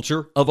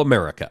 Agriculture of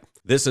America.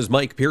 This is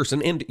Mike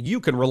Pearson, and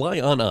you can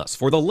rely on us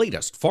for the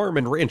latest farm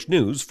and ranch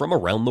news from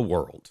around the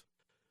world.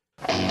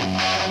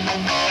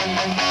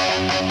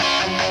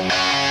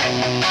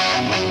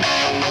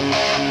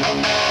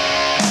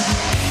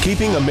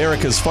 Keeping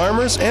America's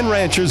farmers and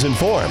ranchers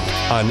informed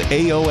on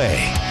AOA.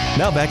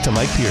 Now back to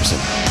Mike Pearson.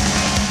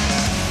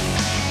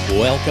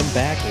 Welcome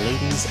back,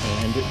 ladies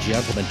and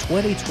gentlemen.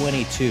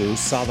 2022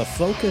 saw the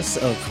focus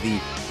of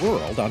the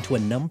world onto a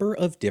number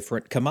of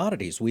different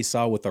commodities. We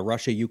saw with the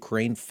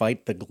Russia-Ukraine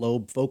fight, the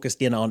globe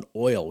focused in on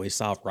oil. We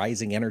saw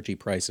rising energy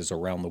prices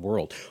around the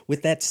world.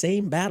 With that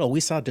same battle,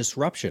 we saw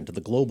disruption to the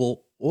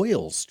global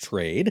oils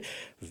trade,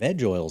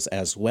 veg oils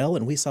as well,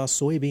 and we saw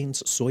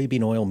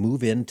soybean oil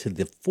move into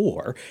the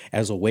fore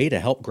as a way to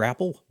help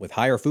grapple with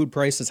higher food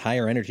prices,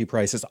 higher energy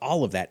prices,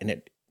 all of that. And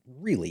it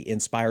really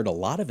inspired a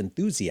lot of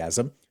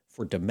enthusiasm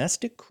for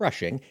domestic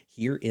crushing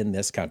here in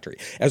this country.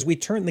 As we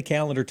turn the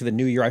calendar to the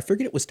new year, I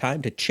figured it was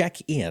time to check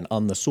in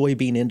on the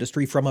soybean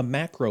industry from a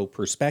macro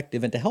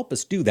perspective. And to help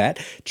us do that,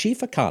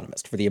 Chief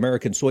Economist for the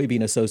American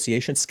Soybean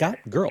Association, Scott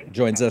Girl,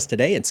 joins us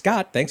today. And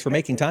Scott, thanks for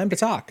making time to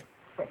talk.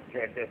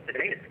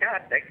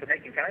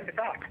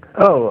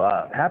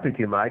 Happy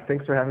to, Mike.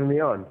 Thanks for having me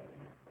on.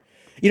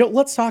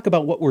 Let's talk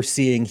about what we're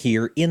seeing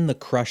here in the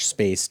crush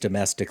space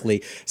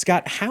domestically.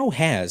 Scott, how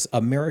has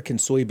American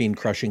soybean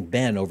crushing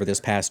been over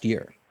this past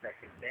year?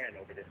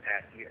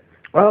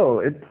 Oh,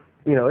 it's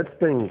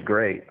been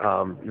great.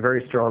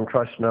 Very strong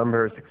crush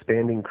numbers,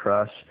 expanding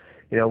crush.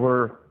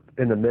 We're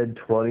in the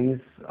mid-20s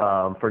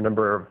for a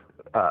number of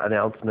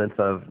announcements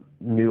of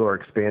new or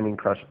expanding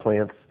crush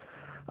plants.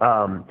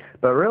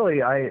 But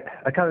really, I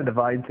kind of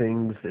divide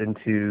things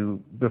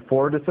into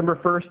before December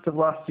 1st of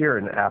last year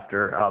and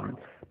after,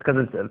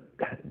 because it's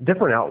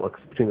different outlooks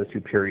between the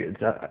two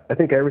periods. I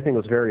think everything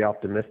was very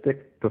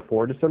optimistic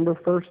before December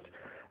 1st.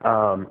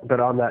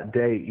 But on that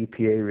day,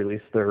 EPA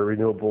released their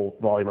renewable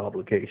volume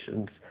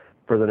obligations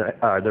for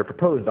their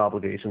proposed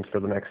obligations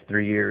for the next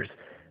 3 years.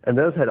 And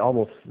those had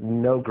almost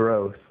no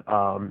growth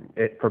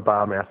for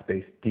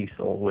biomass-based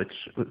diesel,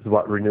 which is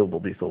what renewable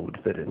diesel would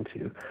fit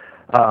into.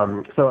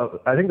 So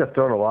I think that's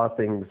thrown a lot of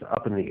things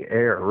up in the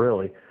air,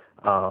 really.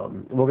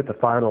 We'll get the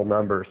final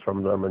numbers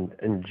from them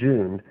in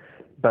June.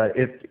 But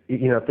if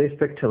they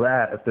stick to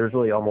that, if there's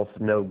really almost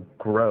no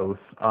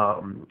growth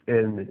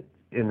in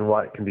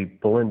what can be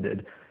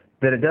blended,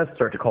 then it does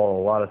start to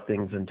call a lot of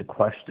things into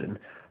question.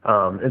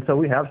 And so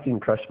we have seen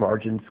crush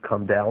margins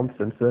come down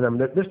since then. I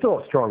mean, they're still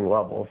at strong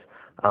levels,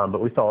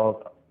 but we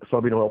saw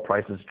soybean oil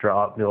prices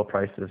drop, meal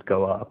prices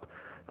go up.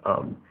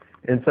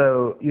 And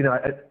so,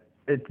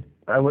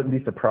 I wouldn't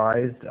be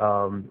surprised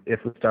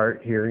if we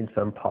start hearing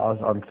some pause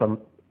on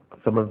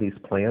some of these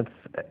plants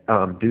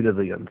due to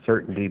the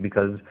uncertainty,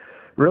 because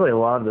really a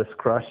lot of this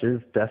crush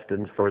is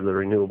destined for the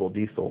renewable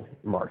diesel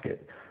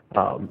market.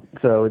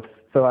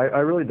 So I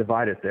really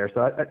divide it there.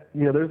 So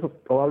there's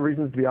a lot of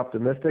reasons to be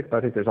optimistic, but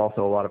I think there's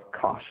also a lot of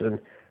caution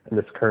in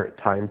this current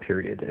time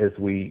period as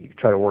we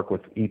try to work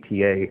with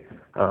EPA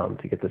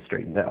to get this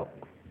straightened out.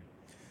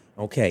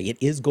 Okay, it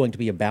is going to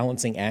be a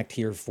balancing act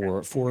here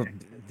for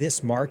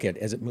this market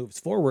as it moves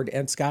forward.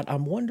 And Scott,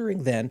 I'm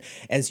wondering then,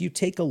 as you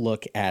take a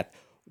look at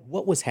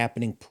what was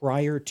happening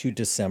prior to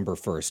December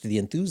 1st, the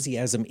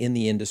enthusiasm in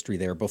the industry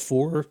there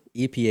before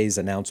EPA's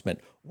announcement,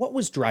 what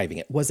was driving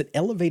it? Was it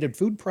elevated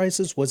food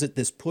prices? Was it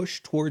this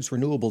push towards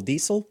renewable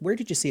diesel? Where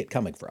did you see it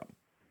coming from?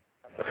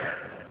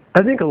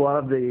 I think a lot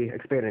of the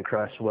expanded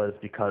crush was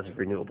because of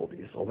renewable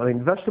diesel. I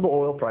mean, vegetable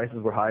oil prices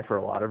were high for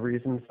a lot of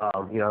reasons. I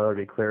want to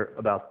be clear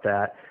about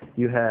that.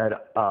 You had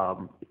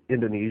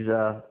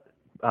Indonesia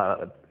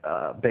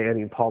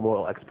banning palm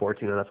oil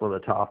exports. That's one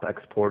of the top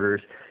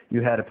exporters.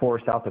 You had a poor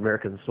South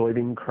American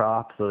soybean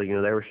crop, so they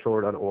were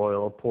short on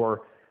oil.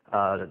 Poor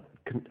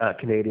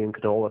Canadian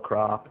canola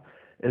crop,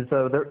 and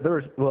so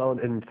there was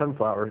and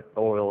sunflower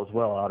oil as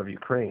well out of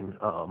Ukraine,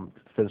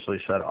 essentially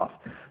shut off.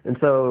 And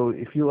so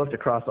if you looked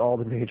across all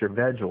the major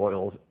veg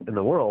oils in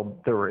the world,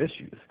 there were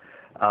issues,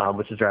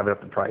 which is driving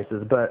up the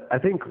prices. But I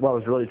think what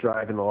was really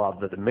driving a lot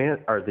of the demand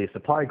or the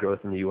supply growth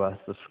in the U.S.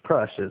 this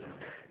crush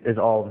is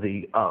all of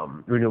the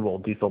renewable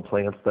diesel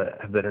plants that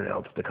have been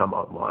announced to come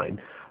online.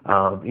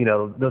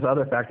 Those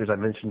other factors I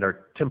mentioned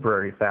are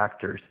temporary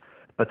factors,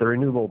 but the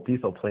renewable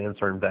diesel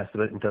plants are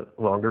investment into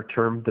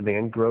longer-term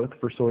demand growth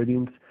for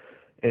soybeans.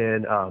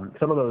 And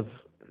some of those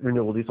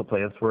renewable diesel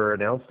plants were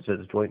announced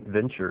as joint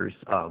ventures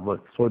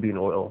with soybean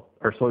oil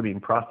or soybean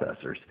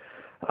processors.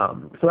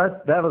 So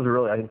that was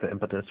really, I think, the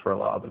impetus for a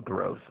lot of the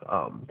growth.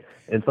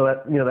 And so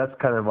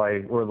that's kind of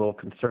why we're a little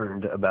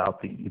concerned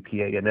about the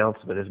EPA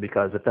announcement, is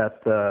because if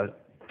that's the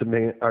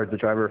demand or the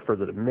driver for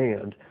the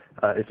demand,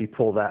 if you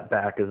pull that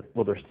back,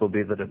 will there still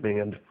be the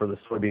demand for the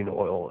soybean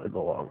oil in the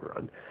long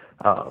run?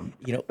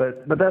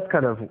 But that's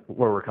kind of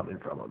where we're coming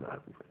from on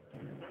that.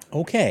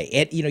 Okay.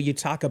 And, you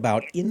talk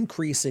about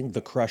increasing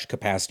the crush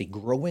capacity,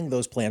 growing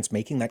those plants,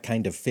 making that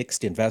kind of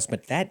fixed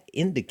investment. That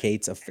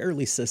indicates a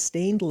fairly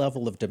sustained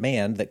level of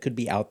demand that could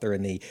be out there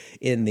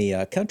in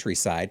the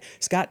countryside.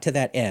 Scott, to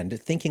that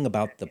end, thinking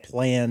about the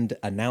planned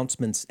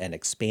announcements and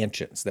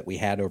expansions that we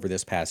had over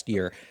this past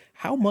year,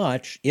 how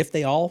much, if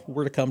they all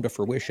were to come to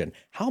fruition,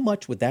 how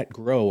much would that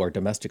grow our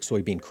domestic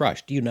soybean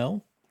crush? Do you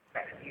know?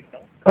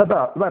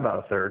 About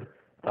a third.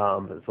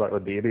 Is what it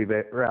would be. It'd be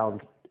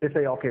around, if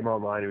they all came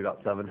online, it'd be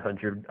about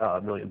 700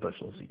 million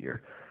bushels a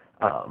year.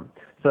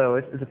 So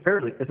it's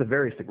a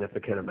very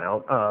significant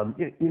amount.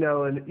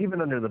 And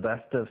even under the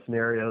best of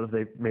scenarios,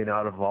 they may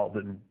not have all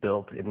been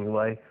built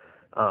anyway.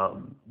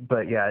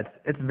 But yeah,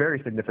 it's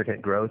very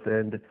significant growth.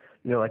 And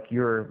like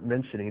you're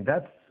mentioning,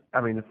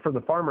 for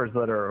the farmers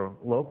that are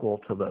local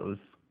to those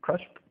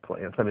crush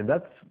plants,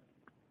 that's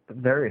a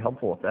very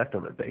helpful effect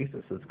on their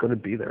basis. It's going to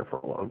be there for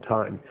a long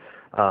time.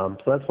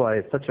 So that's why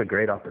it's such a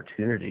great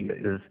opportunity.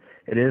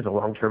 It is a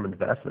long-term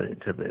investment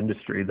into the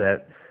industry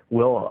that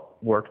will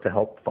work to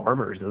help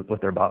farmers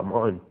with their bottom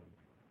line.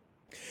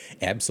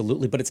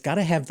 Absolutely, but it's got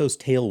to have those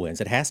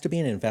tailwinds. It has to be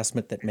an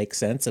investment that makes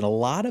sense. And a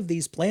lot of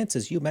these plants,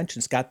 as you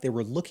mentioned, Scott, they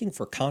were looking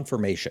for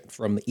confirmation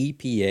from the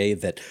EPA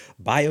that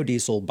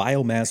biodiesel,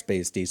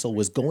 biomass-based diesel,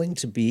 was going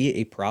to be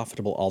a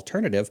profitable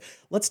alternative.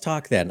 Let's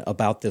talk then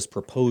about this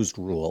proposed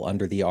rule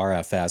under the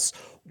RFS.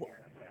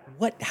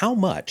 How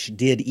much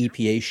did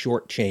EPA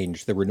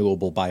shortchange the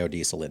renewable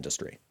biodiesel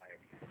industry?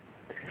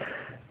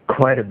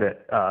 Quite a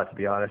bit, to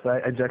be honest. I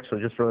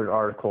actually just wrote an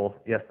article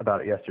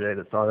about it yesterday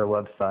that's on their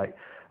website.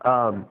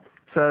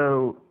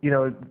 So,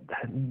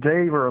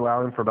 they were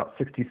allowing for about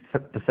 60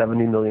 to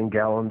 70 million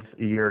gallons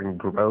a year in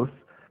growth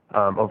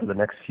over the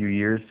next few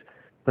years,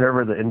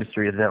 whenever the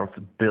industry has announced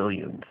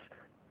billions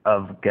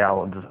of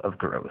gallons of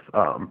growth.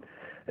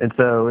 And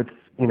so it's,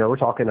 we're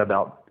talking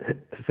about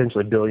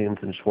essentially billions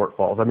in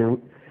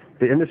shortfalls.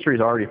 The industry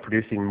is already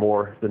producing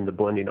more than the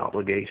blending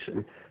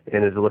obligation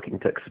and is looking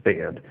to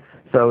expand.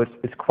 So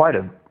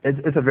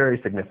it's a very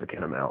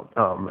significant amount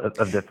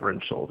of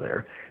differential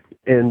there.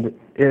 And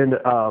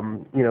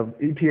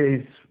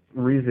EPA's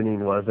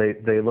reasoning was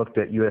they looked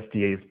at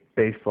USDA's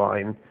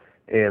baseline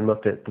and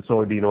looked at the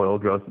soybean oil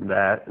growth in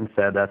that and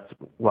said that's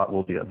what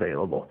will be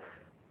available.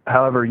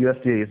 However,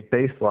 USDA's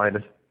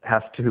baseline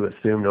has to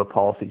assume no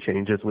policy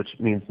changes, which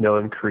means no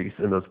increase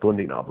in those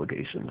blending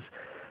obligations.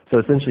 So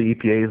essentially,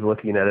 EPA is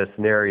looking at a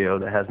scenario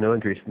that has no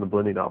increase in the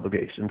blending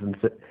obligations and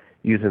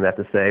using that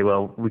to say,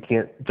 well, we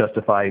can't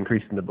justify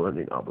increasing the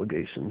blending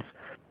obligations.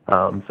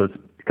 So it's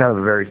kind of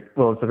a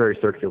very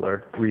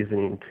circular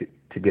reasoning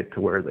to get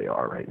to where they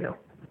are right now.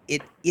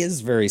 It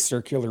is very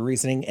circular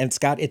reasoning. And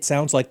Scott, it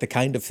sounds like the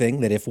kind of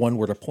thing that if one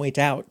were to point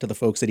out to the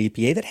folks at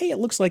EPA that, hey, it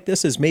looks like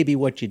this is maybe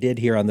what you did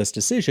here on this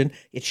decision,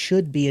 it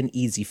should be an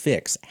easy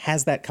fix.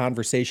 Has that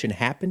conversation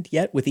happened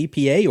yet with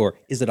EPA, or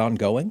is it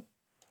ongoing?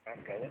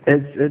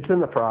 It's in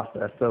the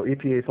process. So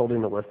EPA is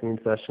holding a listening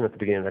session at the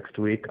beginning of next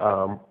week.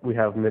 We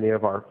have many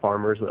of our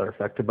farmers that are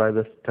affected by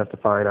this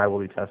testifying. I will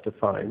be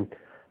testifying.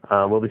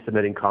 We'll be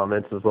submitting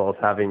comments as well as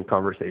having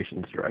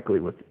conversations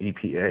directly with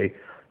EPA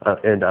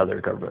and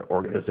other government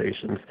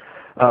organizations.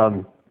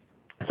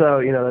 So,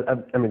 you know,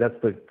 I mean, that's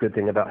the good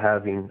thing about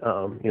having,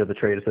 you know, the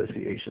trade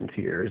associations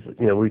here is,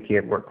 you know, we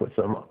can work with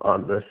them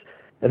on this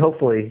and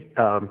hopefully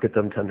get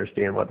them to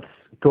understand what's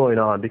going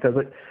on because,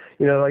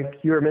 you know, like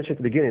you were mentioning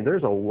at the beginning,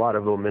 there's a lot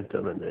of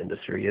momentum in the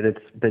industry, and it's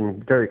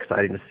been very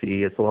exciting to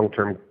see. It's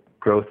long-term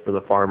growth for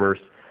the farmers,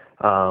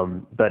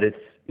 but it's,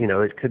 you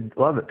know, a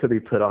lot of it could be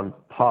put on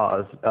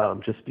pause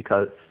just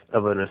because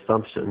of an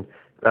assumption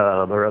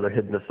or other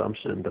hidden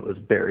assumption that was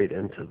buried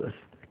into this.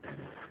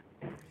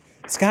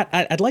 Scott,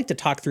 I'd like to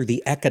talk through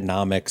the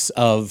economics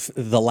of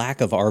the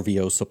lack of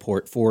RVO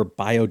support for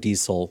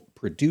biodiesel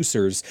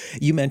producers.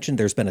 You mentioned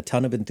there's been a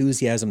ton of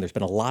enthusiasm. There's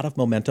been a lot of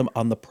momentum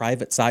on the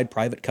private side,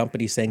 private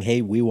companies saying,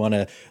 hey, we want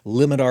to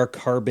limit our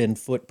carbon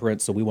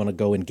footprint, so we want to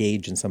go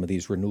engage in some of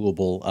these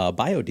renewable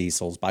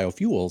biodiesels,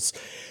 biofuels.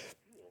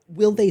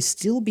 Will they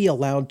still be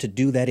allowed to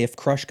do that if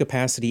crush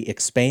capacity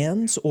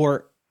expands,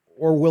 or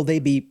will they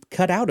be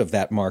cut out of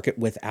that market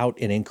without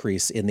an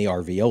increase in the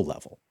RVO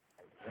level?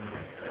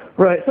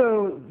 Right.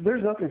 So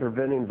there's nothing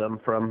preventing them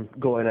from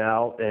going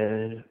out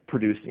and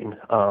producing.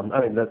 I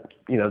mean,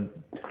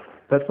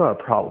 that's not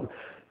a problem.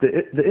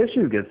 The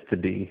issue gets to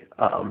be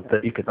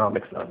the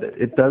economics of it.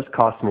 It does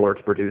cost more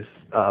to produce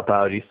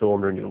biodiesel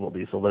and renewable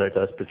diesel than it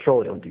does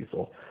petroleum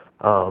diesel.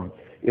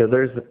 You know,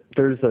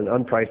 there's an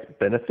unpriced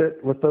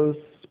benefit with those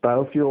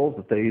biofuels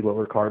that they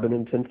lower carbon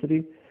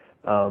intensity.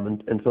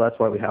 And so that's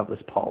why we have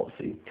this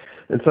policy.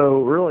 And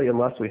so really,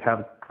 unless we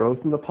have growth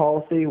in the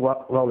policy,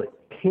 while it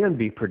can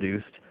be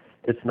produced,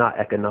 it's not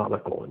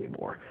economical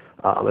anymore.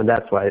 And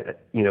that's why,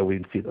 you know,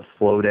 we'd see the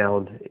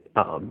slowdown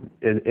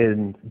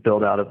in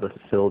build out of the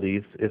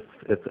facilities if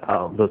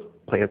those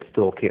plants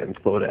still can't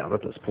slow down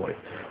at this point.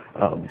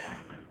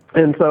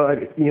 And so,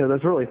 you know,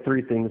 there's really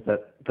three things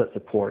that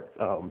support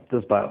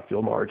those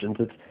biofuel margins.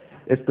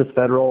 It's the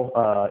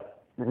federal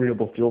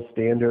renewable fuel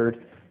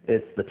standard.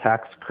 It's the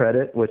tax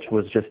credit, which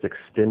was just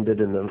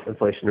extended in the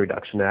Inflation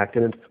Reduction Act,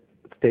 and it's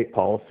state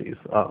policies.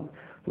 A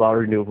lot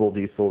of renewable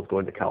diesel is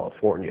going to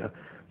California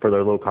for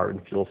their low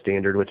carbon fuel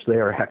standard, which they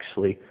are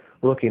actually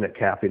looking at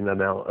capping the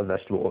amount of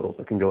vegetable oils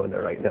that can go in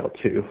there right now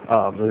too.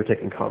 And they're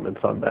taking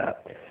comments on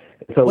that.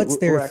 So what's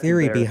their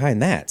theory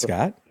behind that,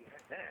 Scott?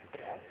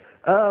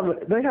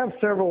 They have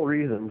several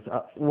reasons.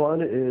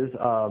 One is,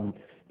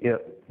 you know,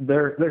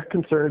 they're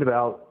concerned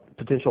about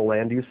potential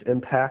land use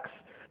impacts,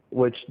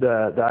 which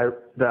the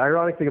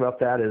ironic thing about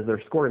that is their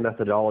scoring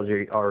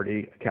methodology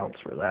already accounts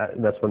for that,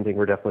 and that's one thing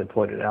we're definitely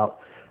pointed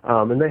out.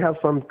 And they have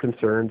some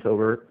concerns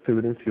over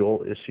food and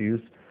fuel issues.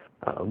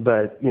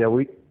 But, you know,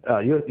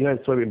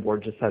 United Soybean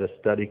Board just had a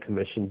study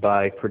commissioned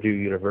by Purdue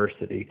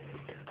University.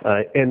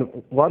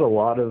 And what a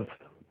lot of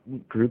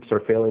groups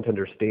are failing to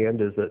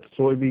understand is that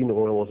soybean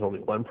oil is only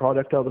one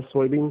product out of the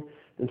soybean.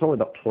 It's only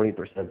about 20%,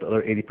 the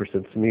other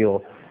 80% is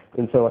meal.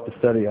 And so what the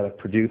study out of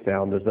Purdue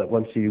found is that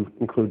once you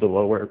include the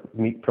lower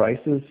meat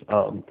prices,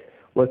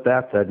 with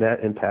that, the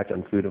net impact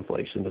on food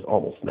inflation is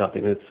almost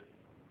nothing. It's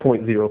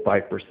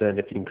 0.05%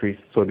 if you increase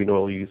soybean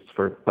oil use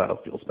for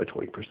biofuels by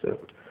 20%.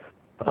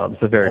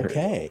 So very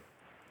okay.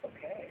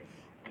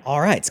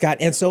 All right, Scott.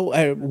 And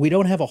so we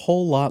don't have a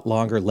whole lot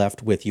longer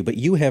left with you, but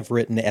you have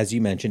written, as you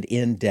mentioned,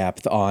 in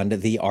depth on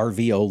the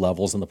RVO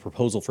levels and the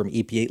proposal from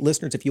EPA.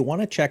 Listeners, if you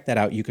want to check that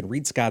out, you can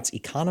read Scott's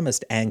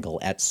economist angle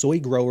at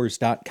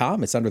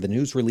soygrowers.com. It's under the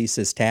news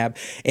releases tab.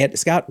 And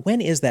Scott,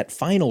 when is that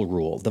final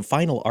rule, the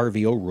final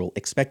RVO rule,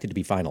 expected to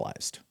be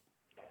finalized?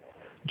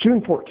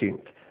 June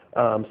 14th.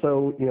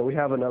 So, you know, we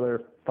have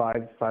another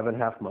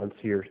 5.5 months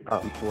here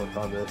to work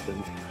on this,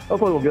 and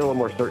hopefully we'll get a little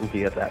more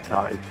certainty at that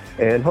time.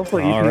 And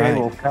hopefully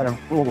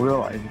EPA will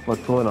realize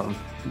what's going on.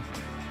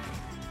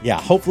 Yeah,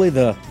 hopefully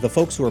the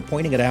folks who are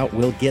pointing it out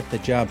will get the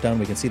job done.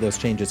 We can see those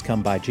changes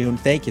come by June.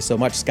 Thank you so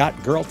much, Scott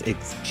Gerlt,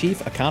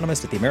 Chief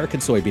Economist at the American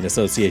Soybean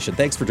Association.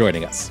 Thanks for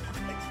joining us.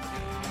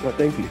 Well,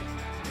 thank you.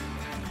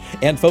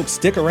 And folks,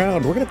 stick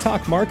around. We're going to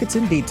talk markets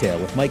in detail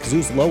with Mike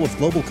Zuzolo of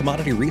Global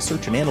Commodity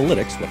Research and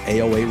Analytics when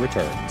AOA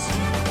returns.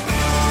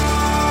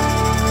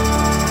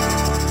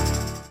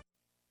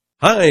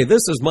 Hi,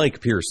 this is Mike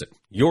Pearson.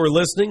 You're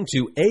listening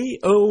to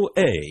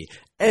AOA,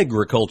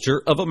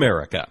 Agriculture of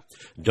America.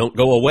 Don't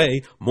go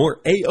away.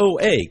 More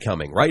AOA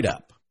coming right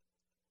up.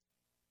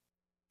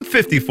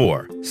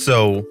 54.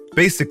 So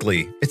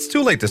basically, it's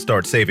too late to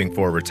start saving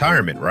for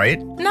retirement,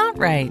 right? Not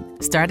right.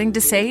 Starting to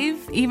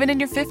save, even in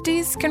your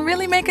 50s, can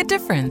really make a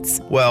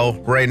difference. Well,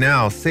 right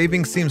now,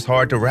 saving seems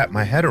hard to wrap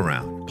my head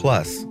around.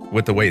 Plus,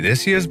 with the way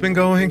this year's been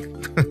going...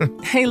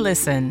 Hey,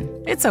 listen,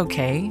 it's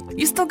okay.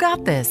 You still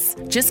got this.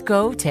 Just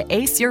go to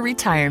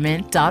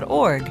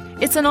aceyourretirement.org.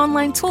 It's an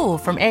online tool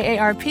from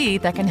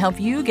AARP that can help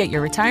you get your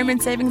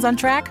retirement savings on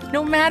track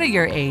no matter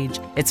your age.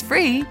 It's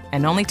free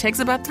and only takes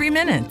about 3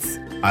 minutes.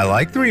 I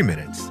like 3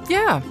 minutes.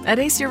 Yeah, at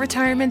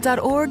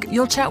aceyourretirement.org,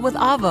 you'll chat with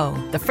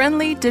Avo, the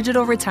friendly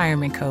digital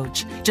retirement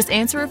coach. Just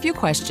answer a few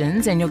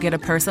questions and you'll get a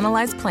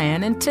personalized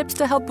plan and tips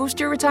to help boost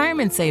your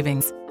retirement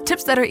savings.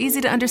 Tips that are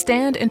easy to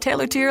understand and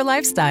tailored to your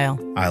lifestyle.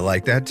 I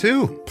like that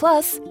too.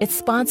 Plus, it's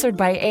sponsored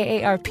by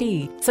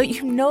AARP, so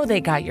you know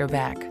they got your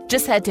back.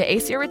 Just head to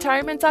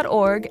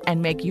aceyourretirement.org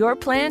and make your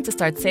plan to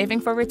start saving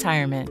for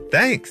retirement.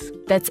 Thanks.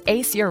 That's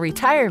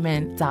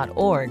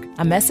aceyourretirement.org.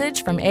 A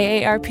message from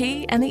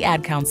AARP and the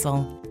Ad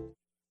Council.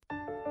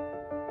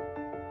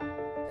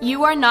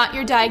 You are not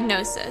your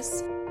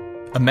diagnosis.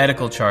 A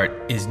medical chart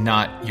is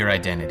not your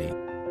identity.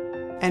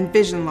 And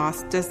vision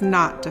loss does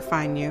not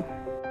define you.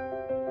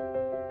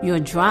 Your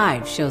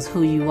drive shows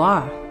who you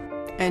are.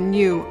 And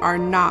you are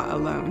not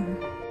alone.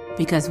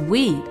 Because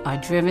we are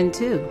driven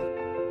too.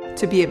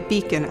 To be a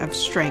beacon of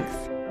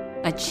strength.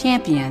 A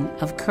champion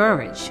of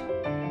courage.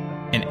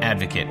 An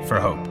advocate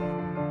for hope.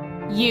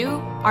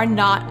 You are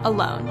not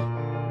alone.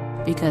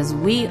 Because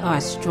we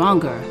are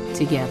stronger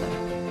together.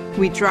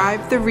 We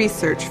drive the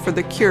research for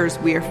the cures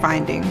we are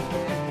finding.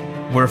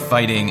 We're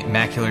fighting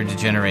macular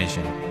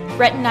degeneration.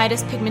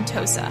 Retinitis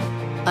pigmentosa.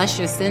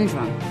 Usher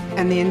syndrome.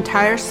 And the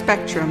entire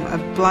spectrum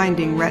of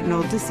blinding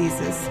retinal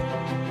diseases.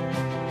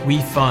 We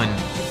fund.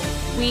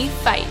 We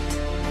fight.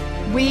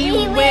 We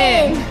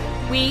win.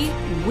 We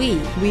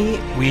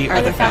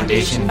are the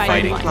Foundation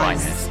Fighting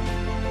Blindness.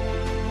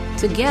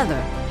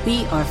 Together,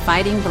 we are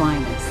fighting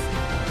blindness.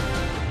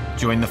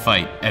 Join the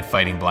fight at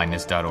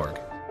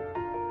fightingblindness.org.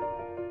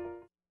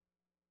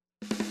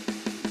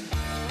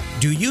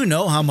 Do you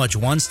know how much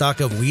one stalk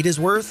of wheat is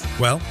worth?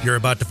 Well, you're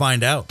about to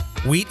find out.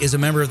 Wheat is a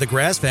member of the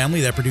grass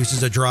family that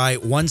produces a dry,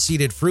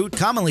 one-seeded fruit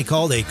commonly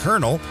called a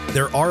kernel.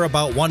 There are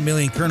about 1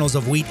 million kernels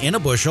of wheat in a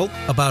bushel,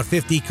 about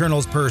 50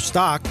 kernels per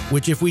stalk,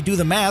 which if we do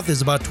the math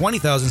is about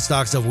 20,000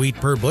 stalks of wheat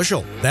per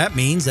bushel. That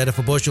means that if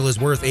a bushel is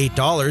worth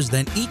 $8,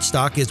 then each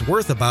stalk is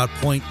worth about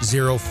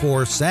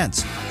 0.04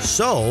 cents.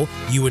 So,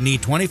 you would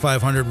need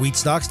 2,500 wheat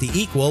stalks to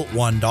equal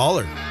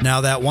 $1. Now,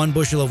 that one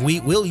bushel of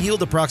wheat will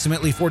yield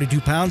approximately 42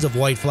 pounds of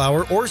white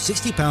flour or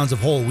 60 pounds of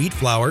whole wheat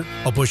flour.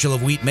 A bushel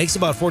of wheat makes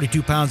about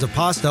 42 pounds of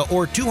pasta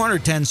or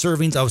 210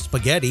 servings of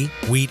spaghetti.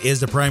 Wheat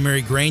is the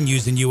primary grain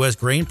used in U.S.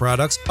 grain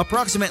products.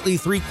 Approximately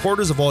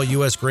 3/4 of all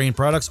U.S. grain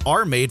products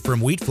are made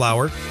from wheat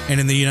flour. And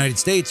in the United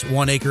States,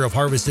 1 acre of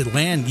harvested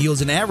land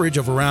yields an average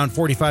of around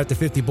 45 to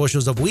 50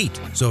 bushels of wheat.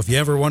 So if you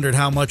ever wondered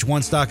how much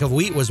one stalk of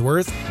wheat was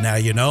worth, now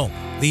you know.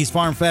 These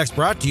farm facts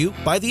brought to you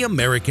by the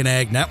American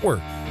Ag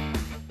Network.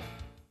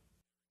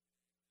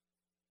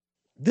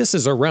 This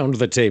is Around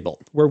the Table,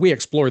 where we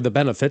explore the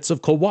benefits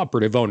of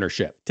cooperative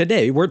ownership.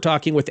 Today, we're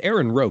talking with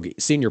Aaron Rogie,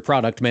 Senior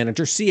Product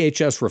Manager,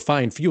 CHS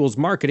Refined Fuels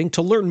Marketing,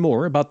 to learn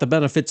more about the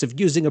benefits of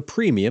using a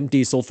premium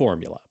diesel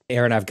formula.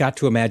 Aaron, I've got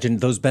to imagine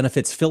those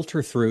benefits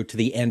filter through to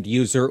the end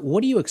user.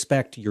 What do you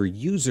expect your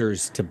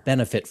users to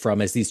benefit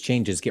from as these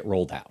changes get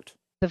rolled out?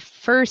 The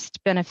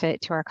first benefit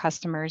to our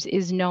customers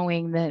is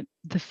knowing that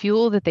the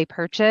fuel that they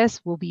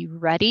purchase will be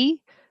ready,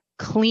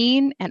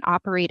 clean, and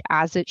operate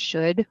as it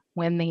should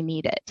when they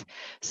need it.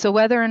 So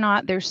whether or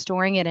not they're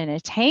storing it in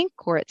a tank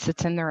or it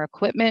sits in their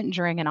equipment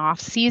during an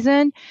off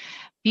season,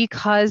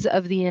 because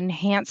of the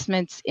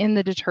enhancements in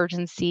the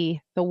detergency,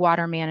 the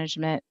water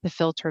management, the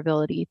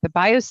filterability, the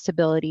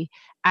biostability,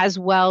 as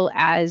well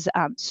as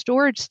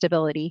storage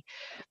stability,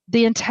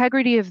 the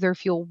integrity of their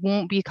fuel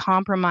won't be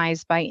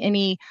compromised by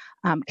any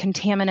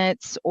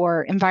contaminants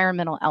or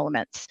environmental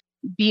elements.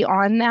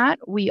 Beyond that,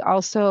 we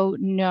also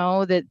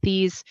know that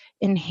these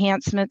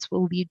enhancements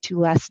will lead to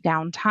less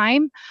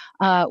downtime,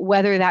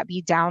 whether that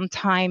be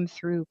downtime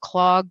through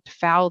clogged,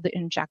 fouled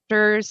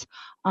injectors,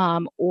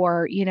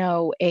 or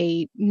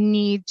a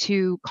need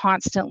to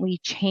constantly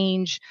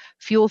change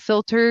fuel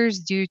filters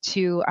due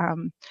to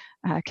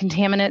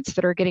contaminants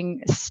that are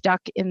getting stuck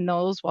in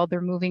those while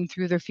they're moving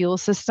through their fuel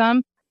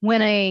system.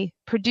 When a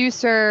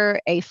producer,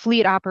 a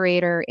fleet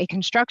operator, a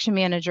construction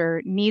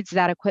manager needs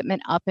that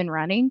equipment up and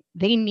running,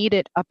 they need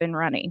it up and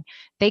running.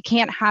 They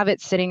can't have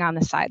it sitting on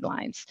the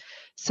sidelines.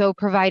 So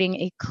providing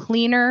a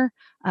cleaner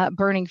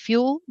burning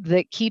fuel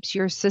that keeps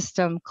your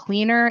system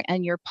cleaner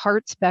and your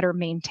parts better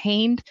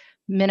maintained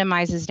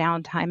minimizes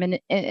downtime.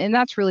 And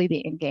that's really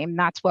the end game.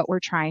 That's what we're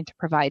trying to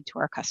provide to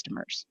our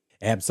customers.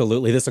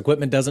 Absolutely. This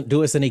equipment doesn't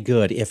do us any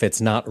good if it's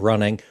not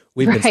running.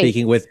 We've been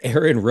speaking with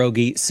Aaron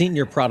Rogie,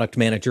 Senior Product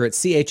Manager at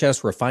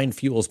CHS Refined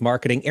Fuels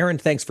Marketing. Aaron,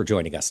 thanks for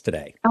joining us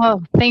today.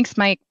 Oh, thanks,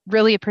 Mike.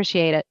 Really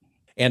appreciate it.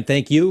 And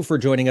thank you for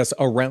joining us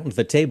around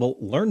the table.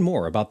 Learn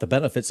more about the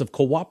benefits of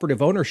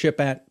cooperative ownership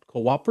at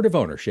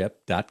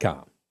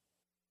cooperativeownership.com.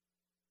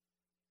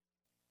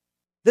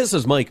 This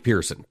is Mike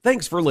Pearson.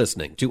 Thanks for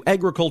listening to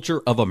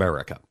Agriculture of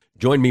America.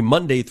 Join me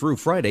Monday through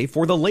Friday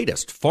for the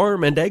latest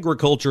farm and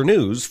agriculture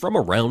news from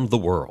around the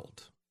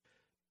world.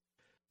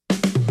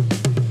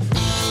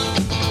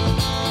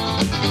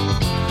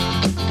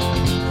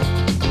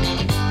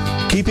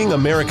 keeping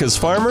America's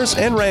farmers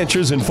and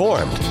ranchers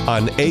informed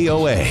on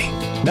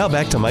AOA. Now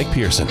back to Mike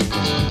Pearson.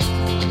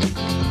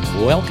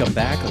 Welcome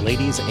back,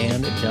 ladies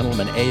and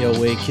gentlemen.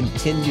 AOA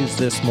continues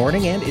this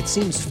morning, and it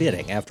seems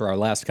fitting after our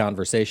last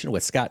conversation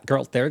with Scott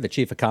Gert there, the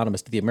chief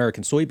economist of the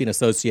American Soybean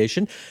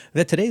Association,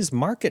 that today's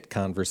market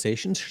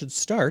conversation should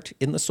start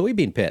in the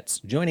soybean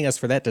pits. Joining us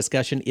for that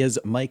discussion is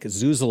Mike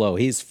Zuzolo.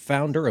 He's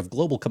founder of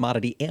Global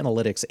Commodity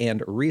Analytics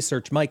and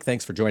Research. Mike,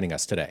 thanks for joining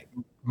us today.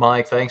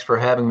 Mike, thanks for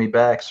having me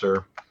back,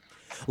 sir.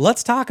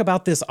 Let's talk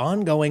about this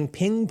ongoing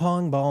ping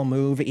pong ball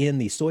move in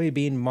the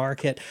soybean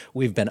market.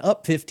 We've been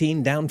up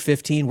 15, down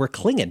 15. We're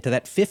clinging to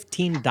that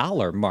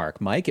 $15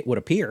 mark, Mike, it would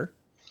appear.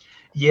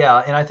 Yeah,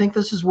 and I think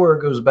this is where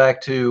it goes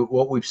back to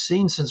what we've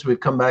seen since we've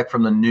come back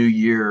from the new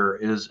year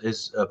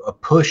is a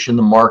push in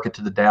the market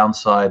to the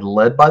downside,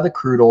 led by the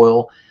crude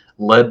oil,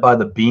 led by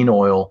the bean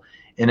oil.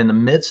 And in the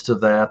midst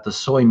of that, the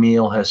soy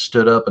meal has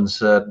stood up and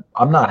said,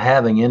 I'm not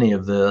having any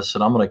of this,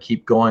 and I'm going to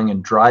keep going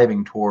and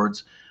driving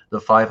towards the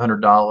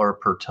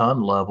 $500 per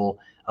ton level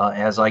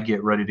as I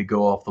get ready to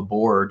go off the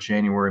board.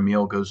 January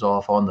meal goes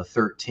off on the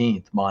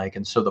 13th, Mike.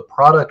 And so the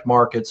product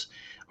markets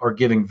are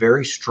giving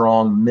very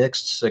strong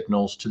mixed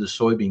signals to the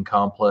soybean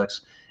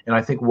complex. And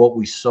I think what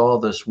we saw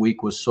this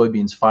week was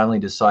soybeans finally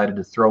decided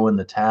to throw in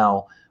the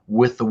towel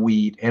with the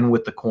wheat and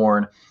with the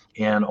corn.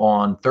 And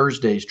on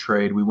Thursday's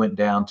trade, we went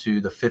down to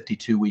the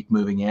 52-week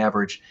moving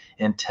average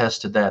and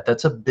tested that.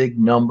 That's a big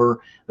number,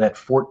 that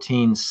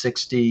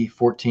 1460,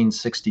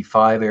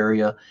 1465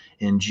 area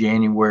in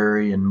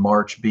January and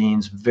March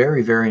beans.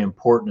 Very, very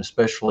important,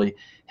 especially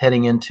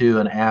heading into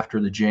and after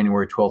the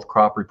January 12th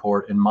crop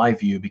report, in my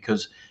view,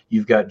 because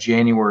you've got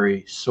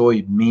January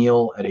soy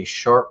meal at a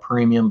sharp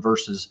premium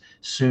versus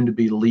soon to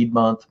be lead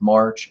month,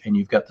 March, and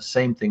you've got the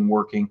same thing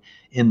working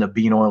in the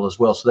bean oil as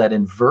well. So that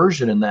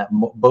inversion in that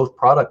both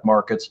product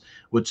markets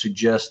would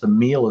suggest the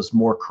meal is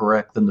more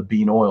correct than the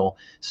bean oil.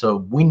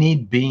 So we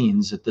need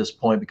beans at this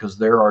point because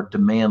they're our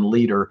demand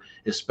leader,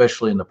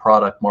 especially in the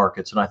product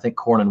markets. And I think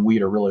corn and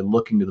wheat are really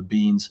looking to the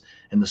beans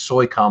and the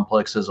soy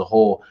complex as a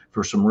whole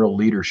for some real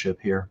leadership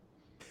here.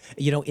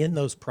 You know, in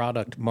those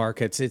product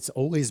markets, it's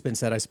always been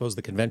said, I suppose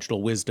the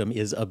conventional wisdom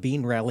is a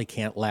bean rally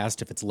can't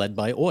last if it's led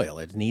by oil.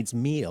 It needs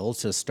meal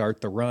to start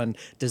the run.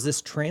 Does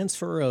this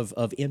transfer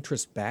of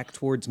interest back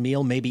towards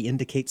meal maybe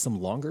indicate some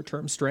longer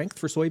term strength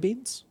for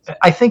soybeans?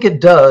 I think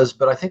it does,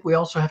 but I think we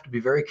also have to be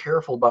very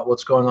careful about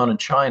what's going on in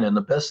China. And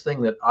the best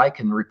thing that I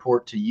can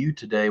report to you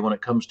today when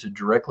it comes to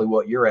directly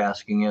what you're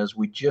asking is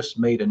we just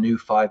made a new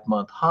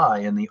 5-month high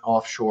in the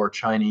offshore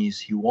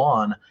Chinese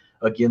yuan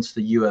against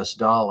the US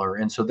dollar.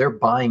 And so their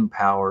buying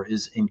power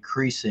is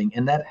increasing,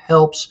 and that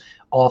helps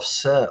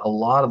offset a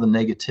lot of the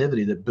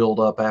negativity that built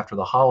up after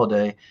the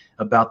holiday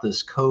about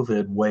this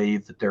COVID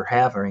wave that they're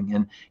having.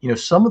 And, you know,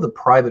 some of the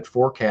private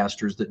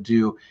forecasters that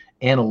do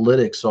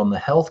analytics on the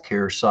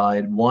healthcare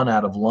side, one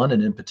out of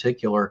London in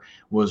particular,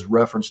 was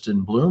referenced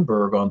in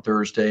Bloomberg on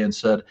Thursday and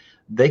said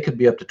they could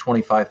be up to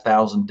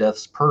 25,000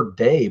 deaths per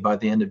day by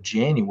the end of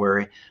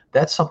January.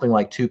 That's something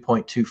like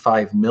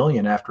 2.25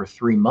 million after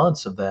 3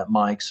 months of that,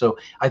 Mike. So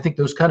I think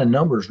those kind of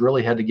numbers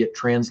really had to get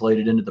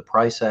translated into the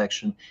price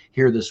action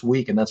here this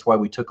week. And that's why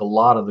we took a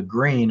lot of the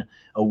green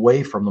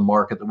away from the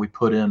market that we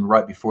put in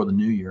right before the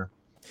new year.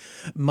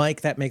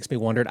 Mike, that makes me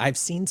wonder. I've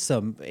seen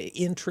some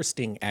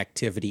interesting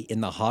activity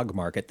in the hog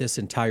market this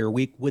entire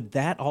week. Would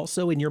that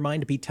also, in your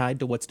mind, be tied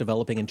to what's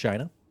developing in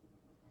China?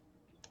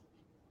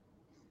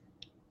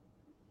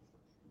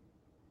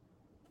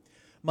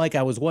 Mike,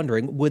 I was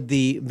wondering, would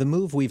the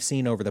move we've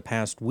seen over the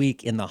past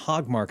week in the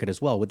hog market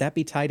as well, would that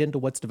be tied into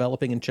what's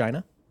developing in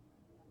China?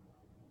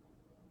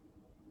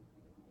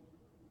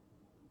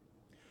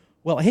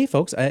 Well, hey,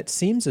 folks, it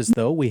seems as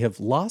though we have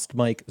lost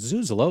Mike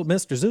Zuzolo.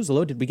 Mr.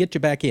 Zuzolo, did we get you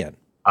back in?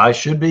 I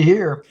should be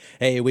here.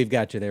 Hey, we've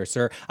got you there,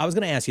 sir. I was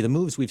going to ask you, the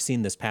moves we've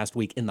seen this past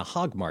week in the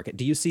hog market,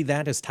 do you see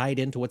that as tied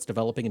into what's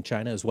developing in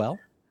China as well?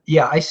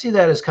 Yeah, I see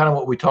that as kind of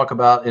what we talk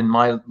about in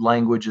my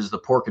language is the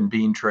pork and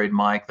bean trade,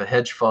 Mike. The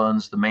hedge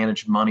funds, the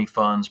managed money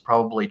funds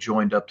probably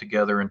joined up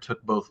together and took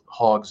both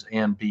hogs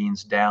and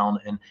beans down.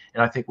 And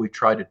I think we've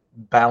tried to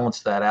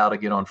balance that out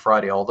again on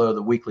Friday. Although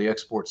the weekly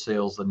export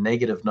sales, the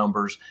negative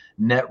numbers,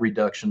 net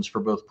reductions for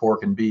both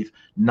pork and beef,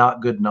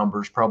 not good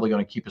numbers, probably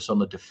going to keep us on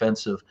the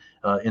defensive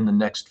in the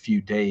next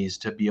few days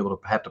to be able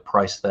to have to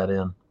price that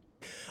in.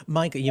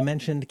 Mike, you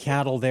mentioned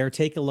cattle there.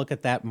 Take a look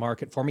at that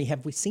market for me.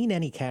 Have we seen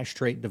any cash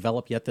trade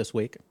develop yet this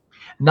week?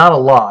 Not a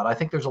lot. I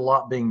think there's a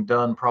lot being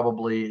done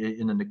probably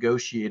in a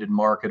negotiated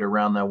market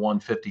around that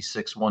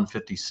 156,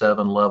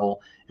 157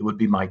 level. It would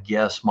be my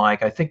guess,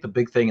 Mike. I think the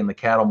big thing in the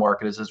cattle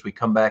market is as we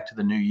come back to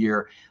the new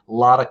year, a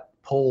lot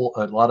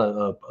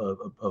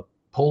of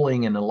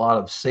polling and a lot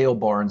of sale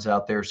barns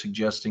out there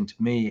suggesting to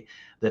me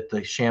that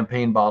the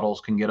champagne bottles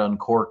can get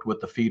uncorked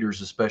with the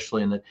feeders,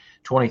 especially, and that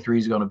 23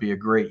 is going to be a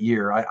great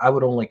year. I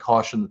would only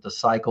caution that the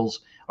cycles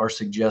are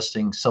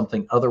suggesting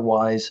something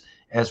otherwise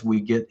as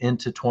we get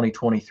into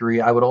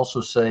 2023. I would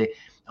also say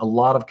a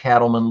lot of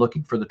cattlemen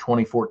looking for the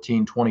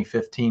 2014,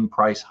 2015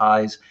 price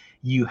highs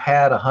you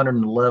had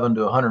 $111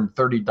 to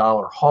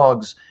 $130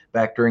 hogs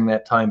back during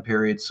that time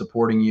period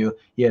supporting you.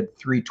 You had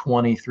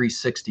 $320,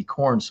 $360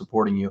 corn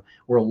supporting you.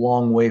 We're a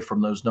long way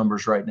from those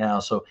numbers right now.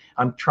 So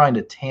I'm trying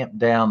to tamp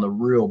down the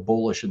real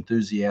bullish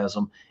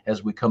enthusiasm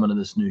as we come into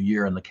this new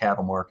year in the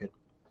cattle market.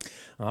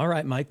 All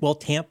right, Mike. Well,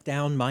 tamp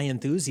down my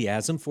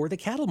enthusiasm for the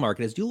cattle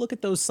market. As you look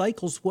at those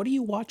cycles, what are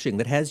you watching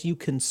that has you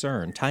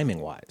concerned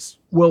timing-wise?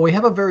 Well, we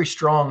have a very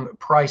strong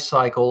price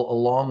cycle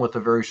along with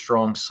a very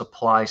strong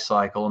supply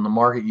cycle, and the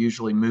market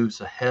usually moves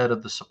ahead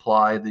of the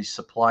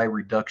supply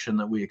reduction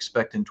that we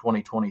expect in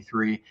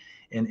 2023.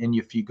 And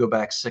if you go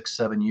back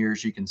 6-7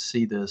 years, you can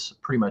see this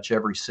pretty much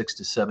every 6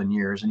 to 7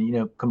 years.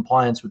 And,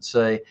 compliance would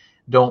say,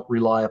 don't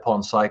rely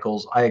upon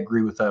cycles. I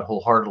agree with that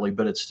wholeheartedly,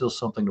 but it's still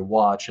something to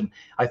watch. And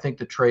I think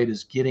the trade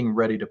is getting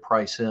ready to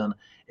price in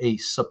a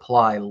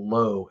supply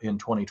low in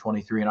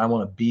 2023. And I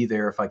want to be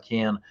there if I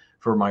can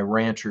for my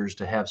ranchers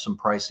to have some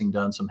pricing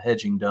done, some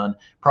hedging done,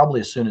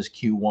 probably as soon as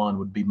Q1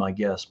 would be my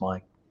guess,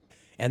 Mike.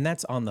 And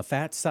that's on the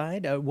fat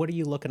side. What are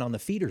you looking on the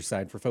feeder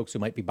side for folks who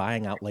might be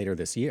buying out later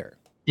this year?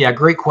 Yeah,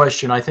 great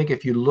question. I think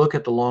if you look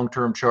at the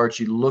long-term charts,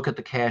 you look at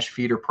the cash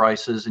feeder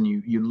prices, and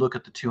you look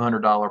at the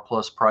 $200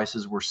 plus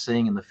prices we're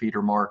seeing in the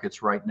feeder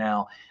markets right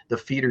now, the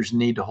feeders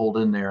need to hold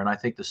in there. And I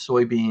think the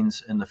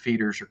soybeans and the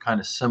feeders are kind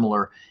of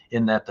similar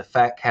in that the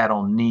fat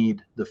cattle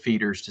need the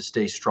feeders to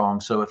stay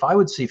strong. So if I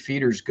would see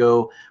feeders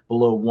go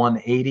below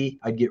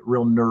 180, I'd get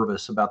real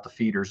nervous about the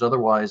feeders.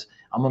 Otherwise,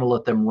 I'm going to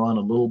let them run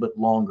a little bit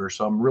longer.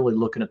 So I'm really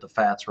looking at the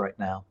fats right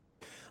now.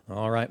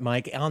 All right,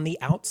 Mike. On the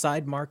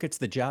outside markets,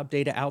 the job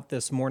data out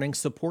this morning,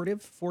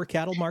 supportive for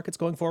cattle markets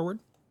going forward?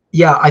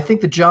 Yeah, I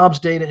think the jobs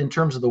data in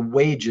terms of the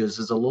wages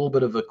is a little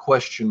bit of a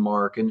question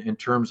mark in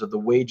terms of the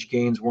wage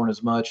gains weren't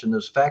as much. And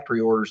those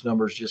factory orders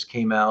numbers just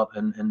came out,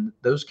 and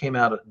those came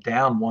out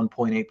down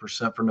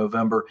 1.8% for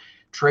November.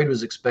 Trade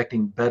was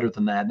expecting better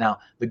than that. Now,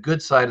 the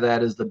good side of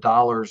that is the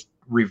dollar's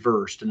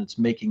reversed, and it's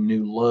making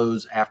new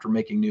lows after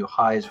making new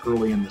highs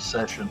early in the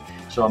session.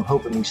 So I'm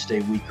hoping we stay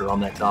weaker on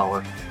that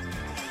dollar.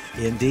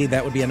 Indeed,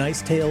 that would be a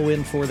nice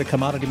tailwind for the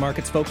commodity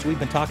markets. Folks, we've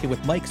been talking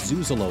with Mike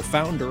Zuzolo,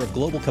 founder of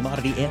Global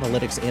Commodity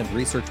Analytics and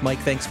Research. Mike,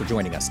 thanks for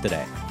joining us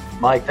today.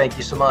 Mike, thank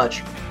you so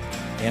much.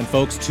 And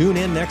folks, tune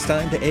in next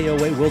time to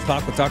AOA. We'll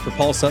talk with Dr.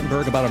 Paul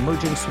Suttenberg about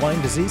emerging swine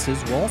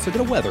diseases. We'll also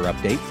get a weather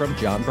update from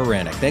John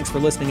Baranek. Thanks for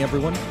listening,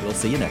 everyone. We'll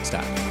see you next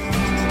time.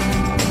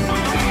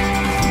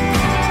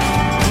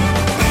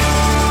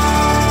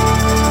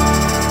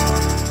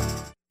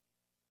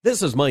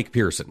 This is Mike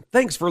Pearson.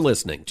 Thanks for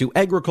listening to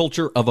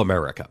Agriculture of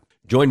America.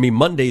 Join me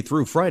Monday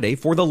through Friday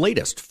for the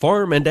latest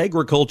farm and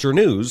agriculture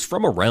news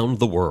from around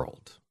the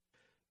world.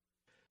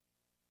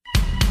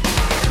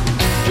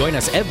 Join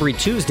us every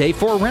Tuesday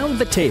for Around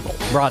the Table,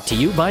 brought to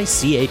you by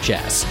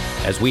CHS,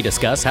 as we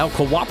discuss how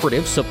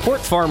cooperatives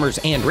support farmers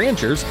and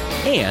ranchers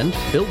and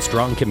build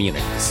strong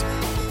communities.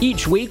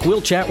 Each week,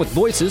 we'll chat with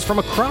voices from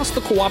across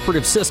the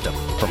cooperative system.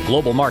 From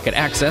global market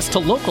access to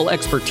local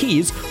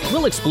expertise,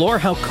 we'll explore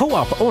how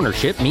co-op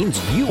ownership means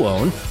you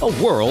own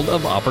a world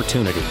of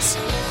opportunities.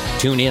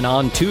 Tune in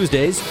on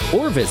Tuesdays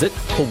or visit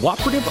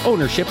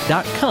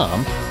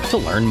cooperativeownership.com to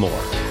learn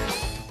more.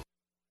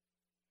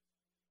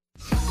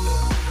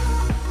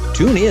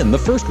 Tune in the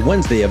first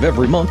Wednesday of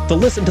every month to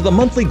listen to the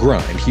Monthly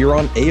Grind here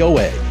on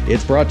AOA.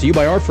 It's brought to you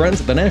by our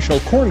friends at the National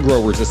Corn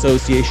Growers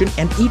Association,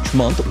 and each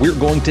month we're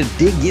going to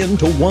dig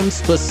into one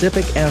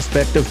specific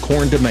aspect of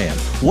corn demand.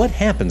 What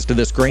happens to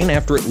this grain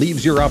after it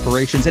leaves your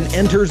operations and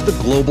enters the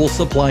global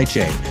supply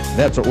chain?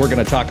 That's what we're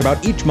going to talk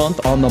about each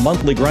month on the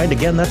Monthly Grind.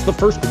 Again, that's the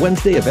first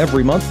Wednesday of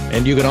every month,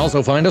 and you can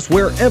also find us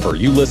wherever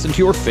you listen to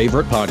your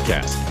favorite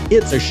podcast.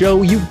 It's a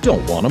show you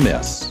don't want to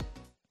miss.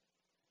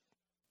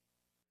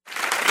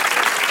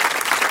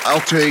 I'll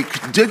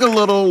take dig a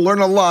little, learn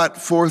a lot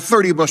for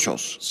 30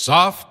 bushels.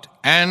 Soft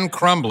and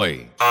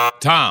crumbly.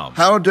 Tom.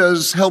 How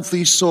does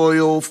healthy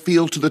soil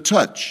feel to the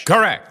touch?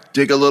 Correct.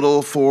 Dig a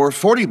little for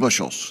 40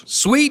 bushels.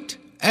 Sweet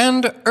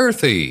and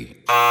earthy.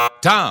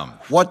 Tom.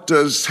 What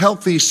does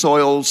healthy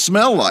soil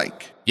smell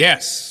like?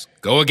 Yes.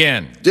 Go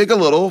again. Dig a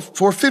little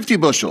for 50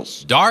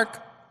 bushels.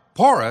 Dark,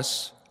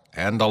 porous,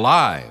 and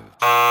alive.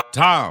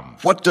 Tom.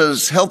 What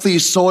does healthy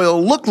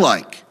soil look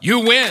like? You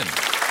win.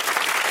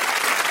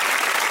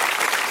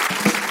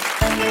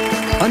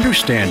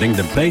 Understanding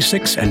the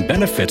basics and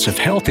benefits of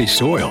healthy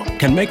soil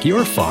can make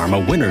your farm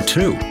a winner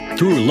too,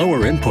 through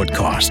lower input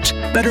costs,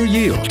 better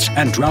yields,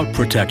 and drought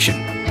protection,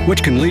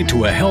 which can lead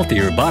to a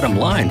healthier bottom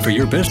line for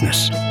your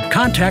business.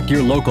 Contact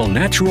your local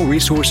Natural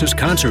Resources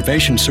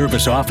Conservation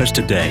Service office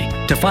today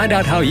to find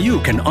out how you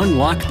can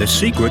unlock the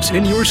secrets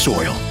in your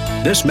soil.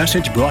 This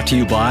message brought to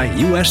you by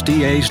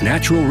USDA's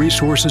Natural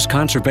Resources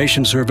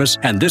Conservation Service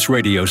and this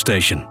radio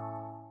station.